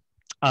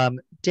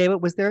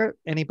 David, was there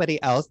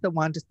anybody else that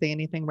wanted to say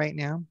anything right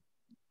now?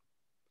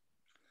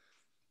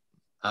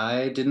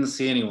 I didn't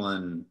see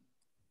anyone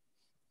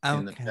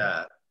in the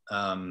chat.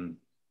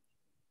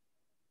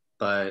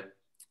 But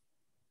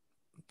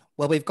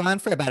well, we've gone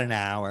for about an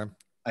hour.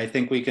 I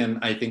think we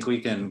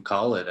can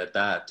call it at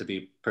that, to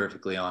be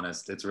perfectly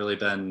honest. It's really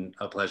been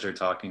a pleasure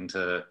talking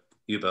to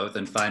you both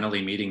and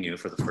finally meeting you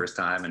for the first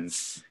time and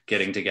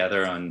getting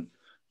together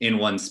in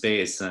one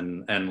space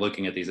and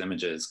looking at these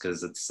images,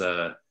 because it's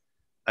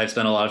I've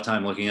spent a lot of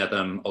time looking at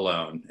them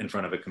alone in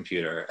front of a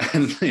computer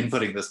and in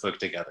putting this book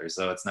together.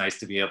 So it's nice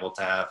to be able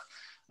to have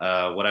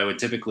what I would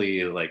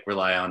typically like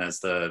rely on as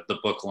the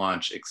book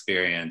launch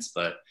experience,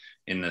 but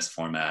in this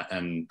format.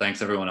 And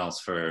thanks everyone else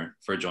for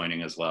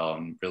joining as well.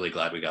 I'm really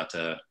glad we got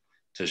to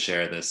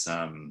share this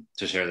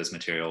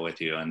material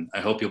with you. And I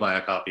hope you'll buy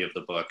a copy of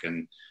the book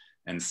and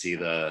see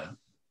the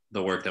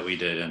work that we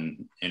did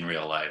in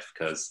real life,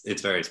 because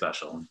it's very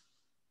special.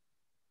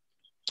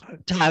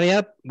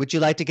 Tavia, would you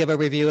like to give a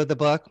review of the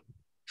book?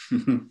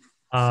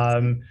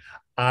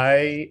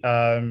 I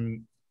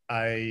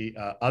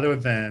other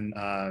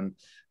than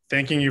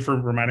thanking you for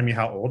reminding me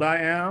how old I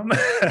am,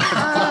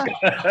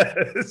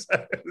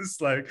 it's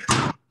like,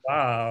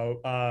 wow,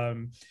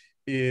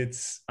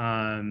 it's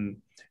a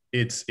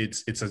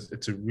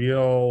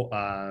real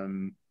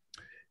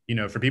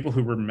for people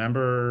who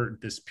remember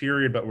this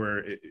period, but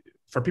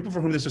for people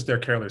for whom this is their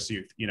careless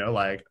youth,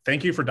 like,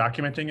 thank you for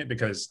documenting it,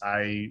 because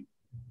I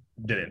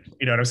didn't,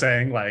 you know what I'm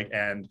saying? Like,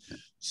 and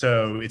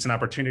so it's an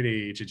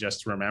opportunity to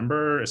just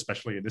remember,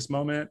 especially at this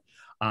moment.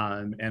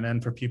 And then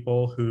for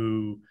people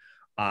who,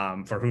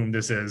 for whom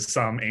this is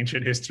some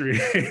ancient history,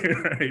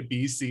 right?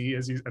 BC,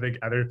 as I think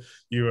either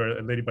you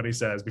or Lady Bunny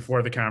says,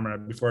 before the camera,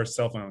 before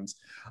cell phones.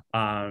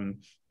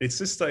 It's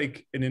just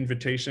like an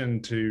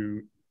invitation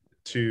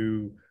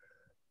to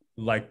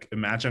like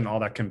imagine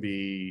all that can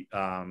be,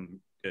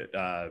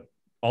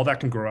 all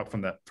that can grow up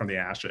from the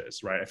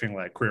ashes, right? I think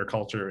like queer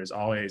culture is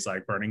always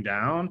like burning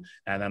down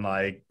and then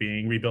like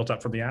being rebuilt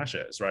up from the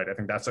ashes, right? I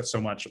think that's so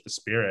much of the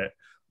spirit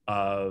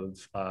of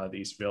the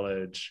East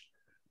Village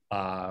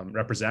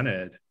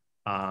represented,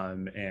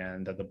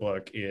 and that the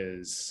book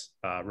is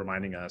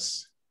reminding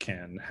us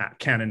can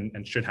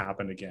and should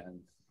happen again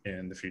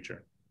in the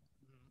future.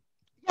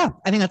 Yeah,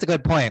 I think that's a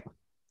good point.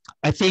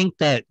 I think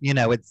that, you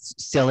know, it's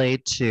silly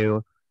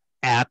to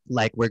act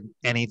like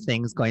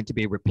anything's going to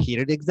be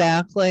repeated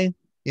exactly,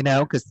 you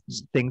know, because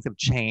things have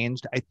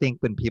changed. I think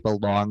when people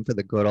long for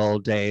the good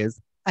old days,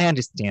 I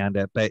understand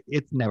it, but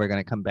it's never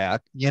going to come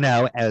back, you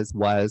know, as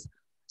was.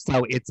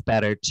 So it's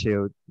better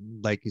to,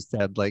 like you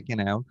said, like, you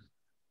know,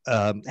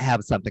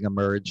 have something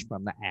emerge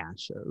from the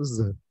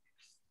ashes.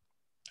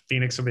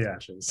 Phoenix of the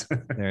ashes.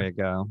 There you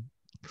go.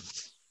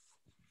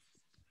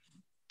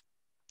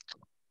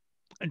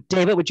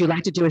 David, would you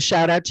like to do a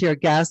shout out to your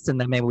guests, and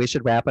then maybe we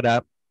should wrap it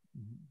up?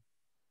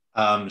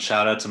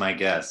 Shout out to my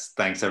guests.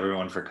 Thanks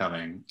everyone for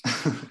coming.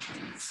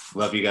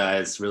 Love you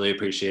guys. Really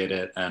appreciate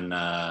it. And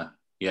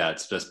yeah,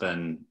 it's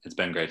been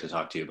great to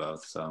talk to you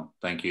both. So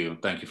thank you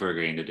for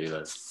agreeing to do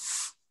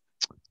this.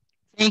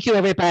 Thank you,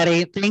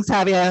 everybody. Thanks,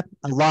 Tavia,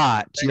 a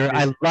lot.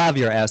 I love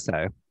your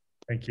essay.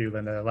 Thank you,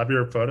 Linda. I love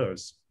your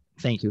photos.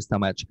 Thank you so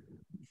much.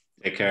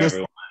 Take care,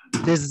 everyone.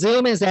 This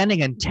Zoom is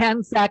ending in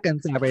 10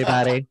 seconds,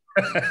 everybody.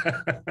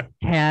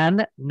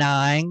 10,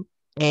 9,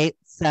 8,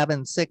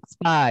 7, 6,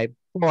 5,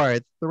 4,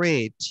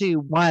 3, 2,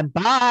 1.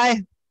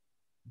 Bye.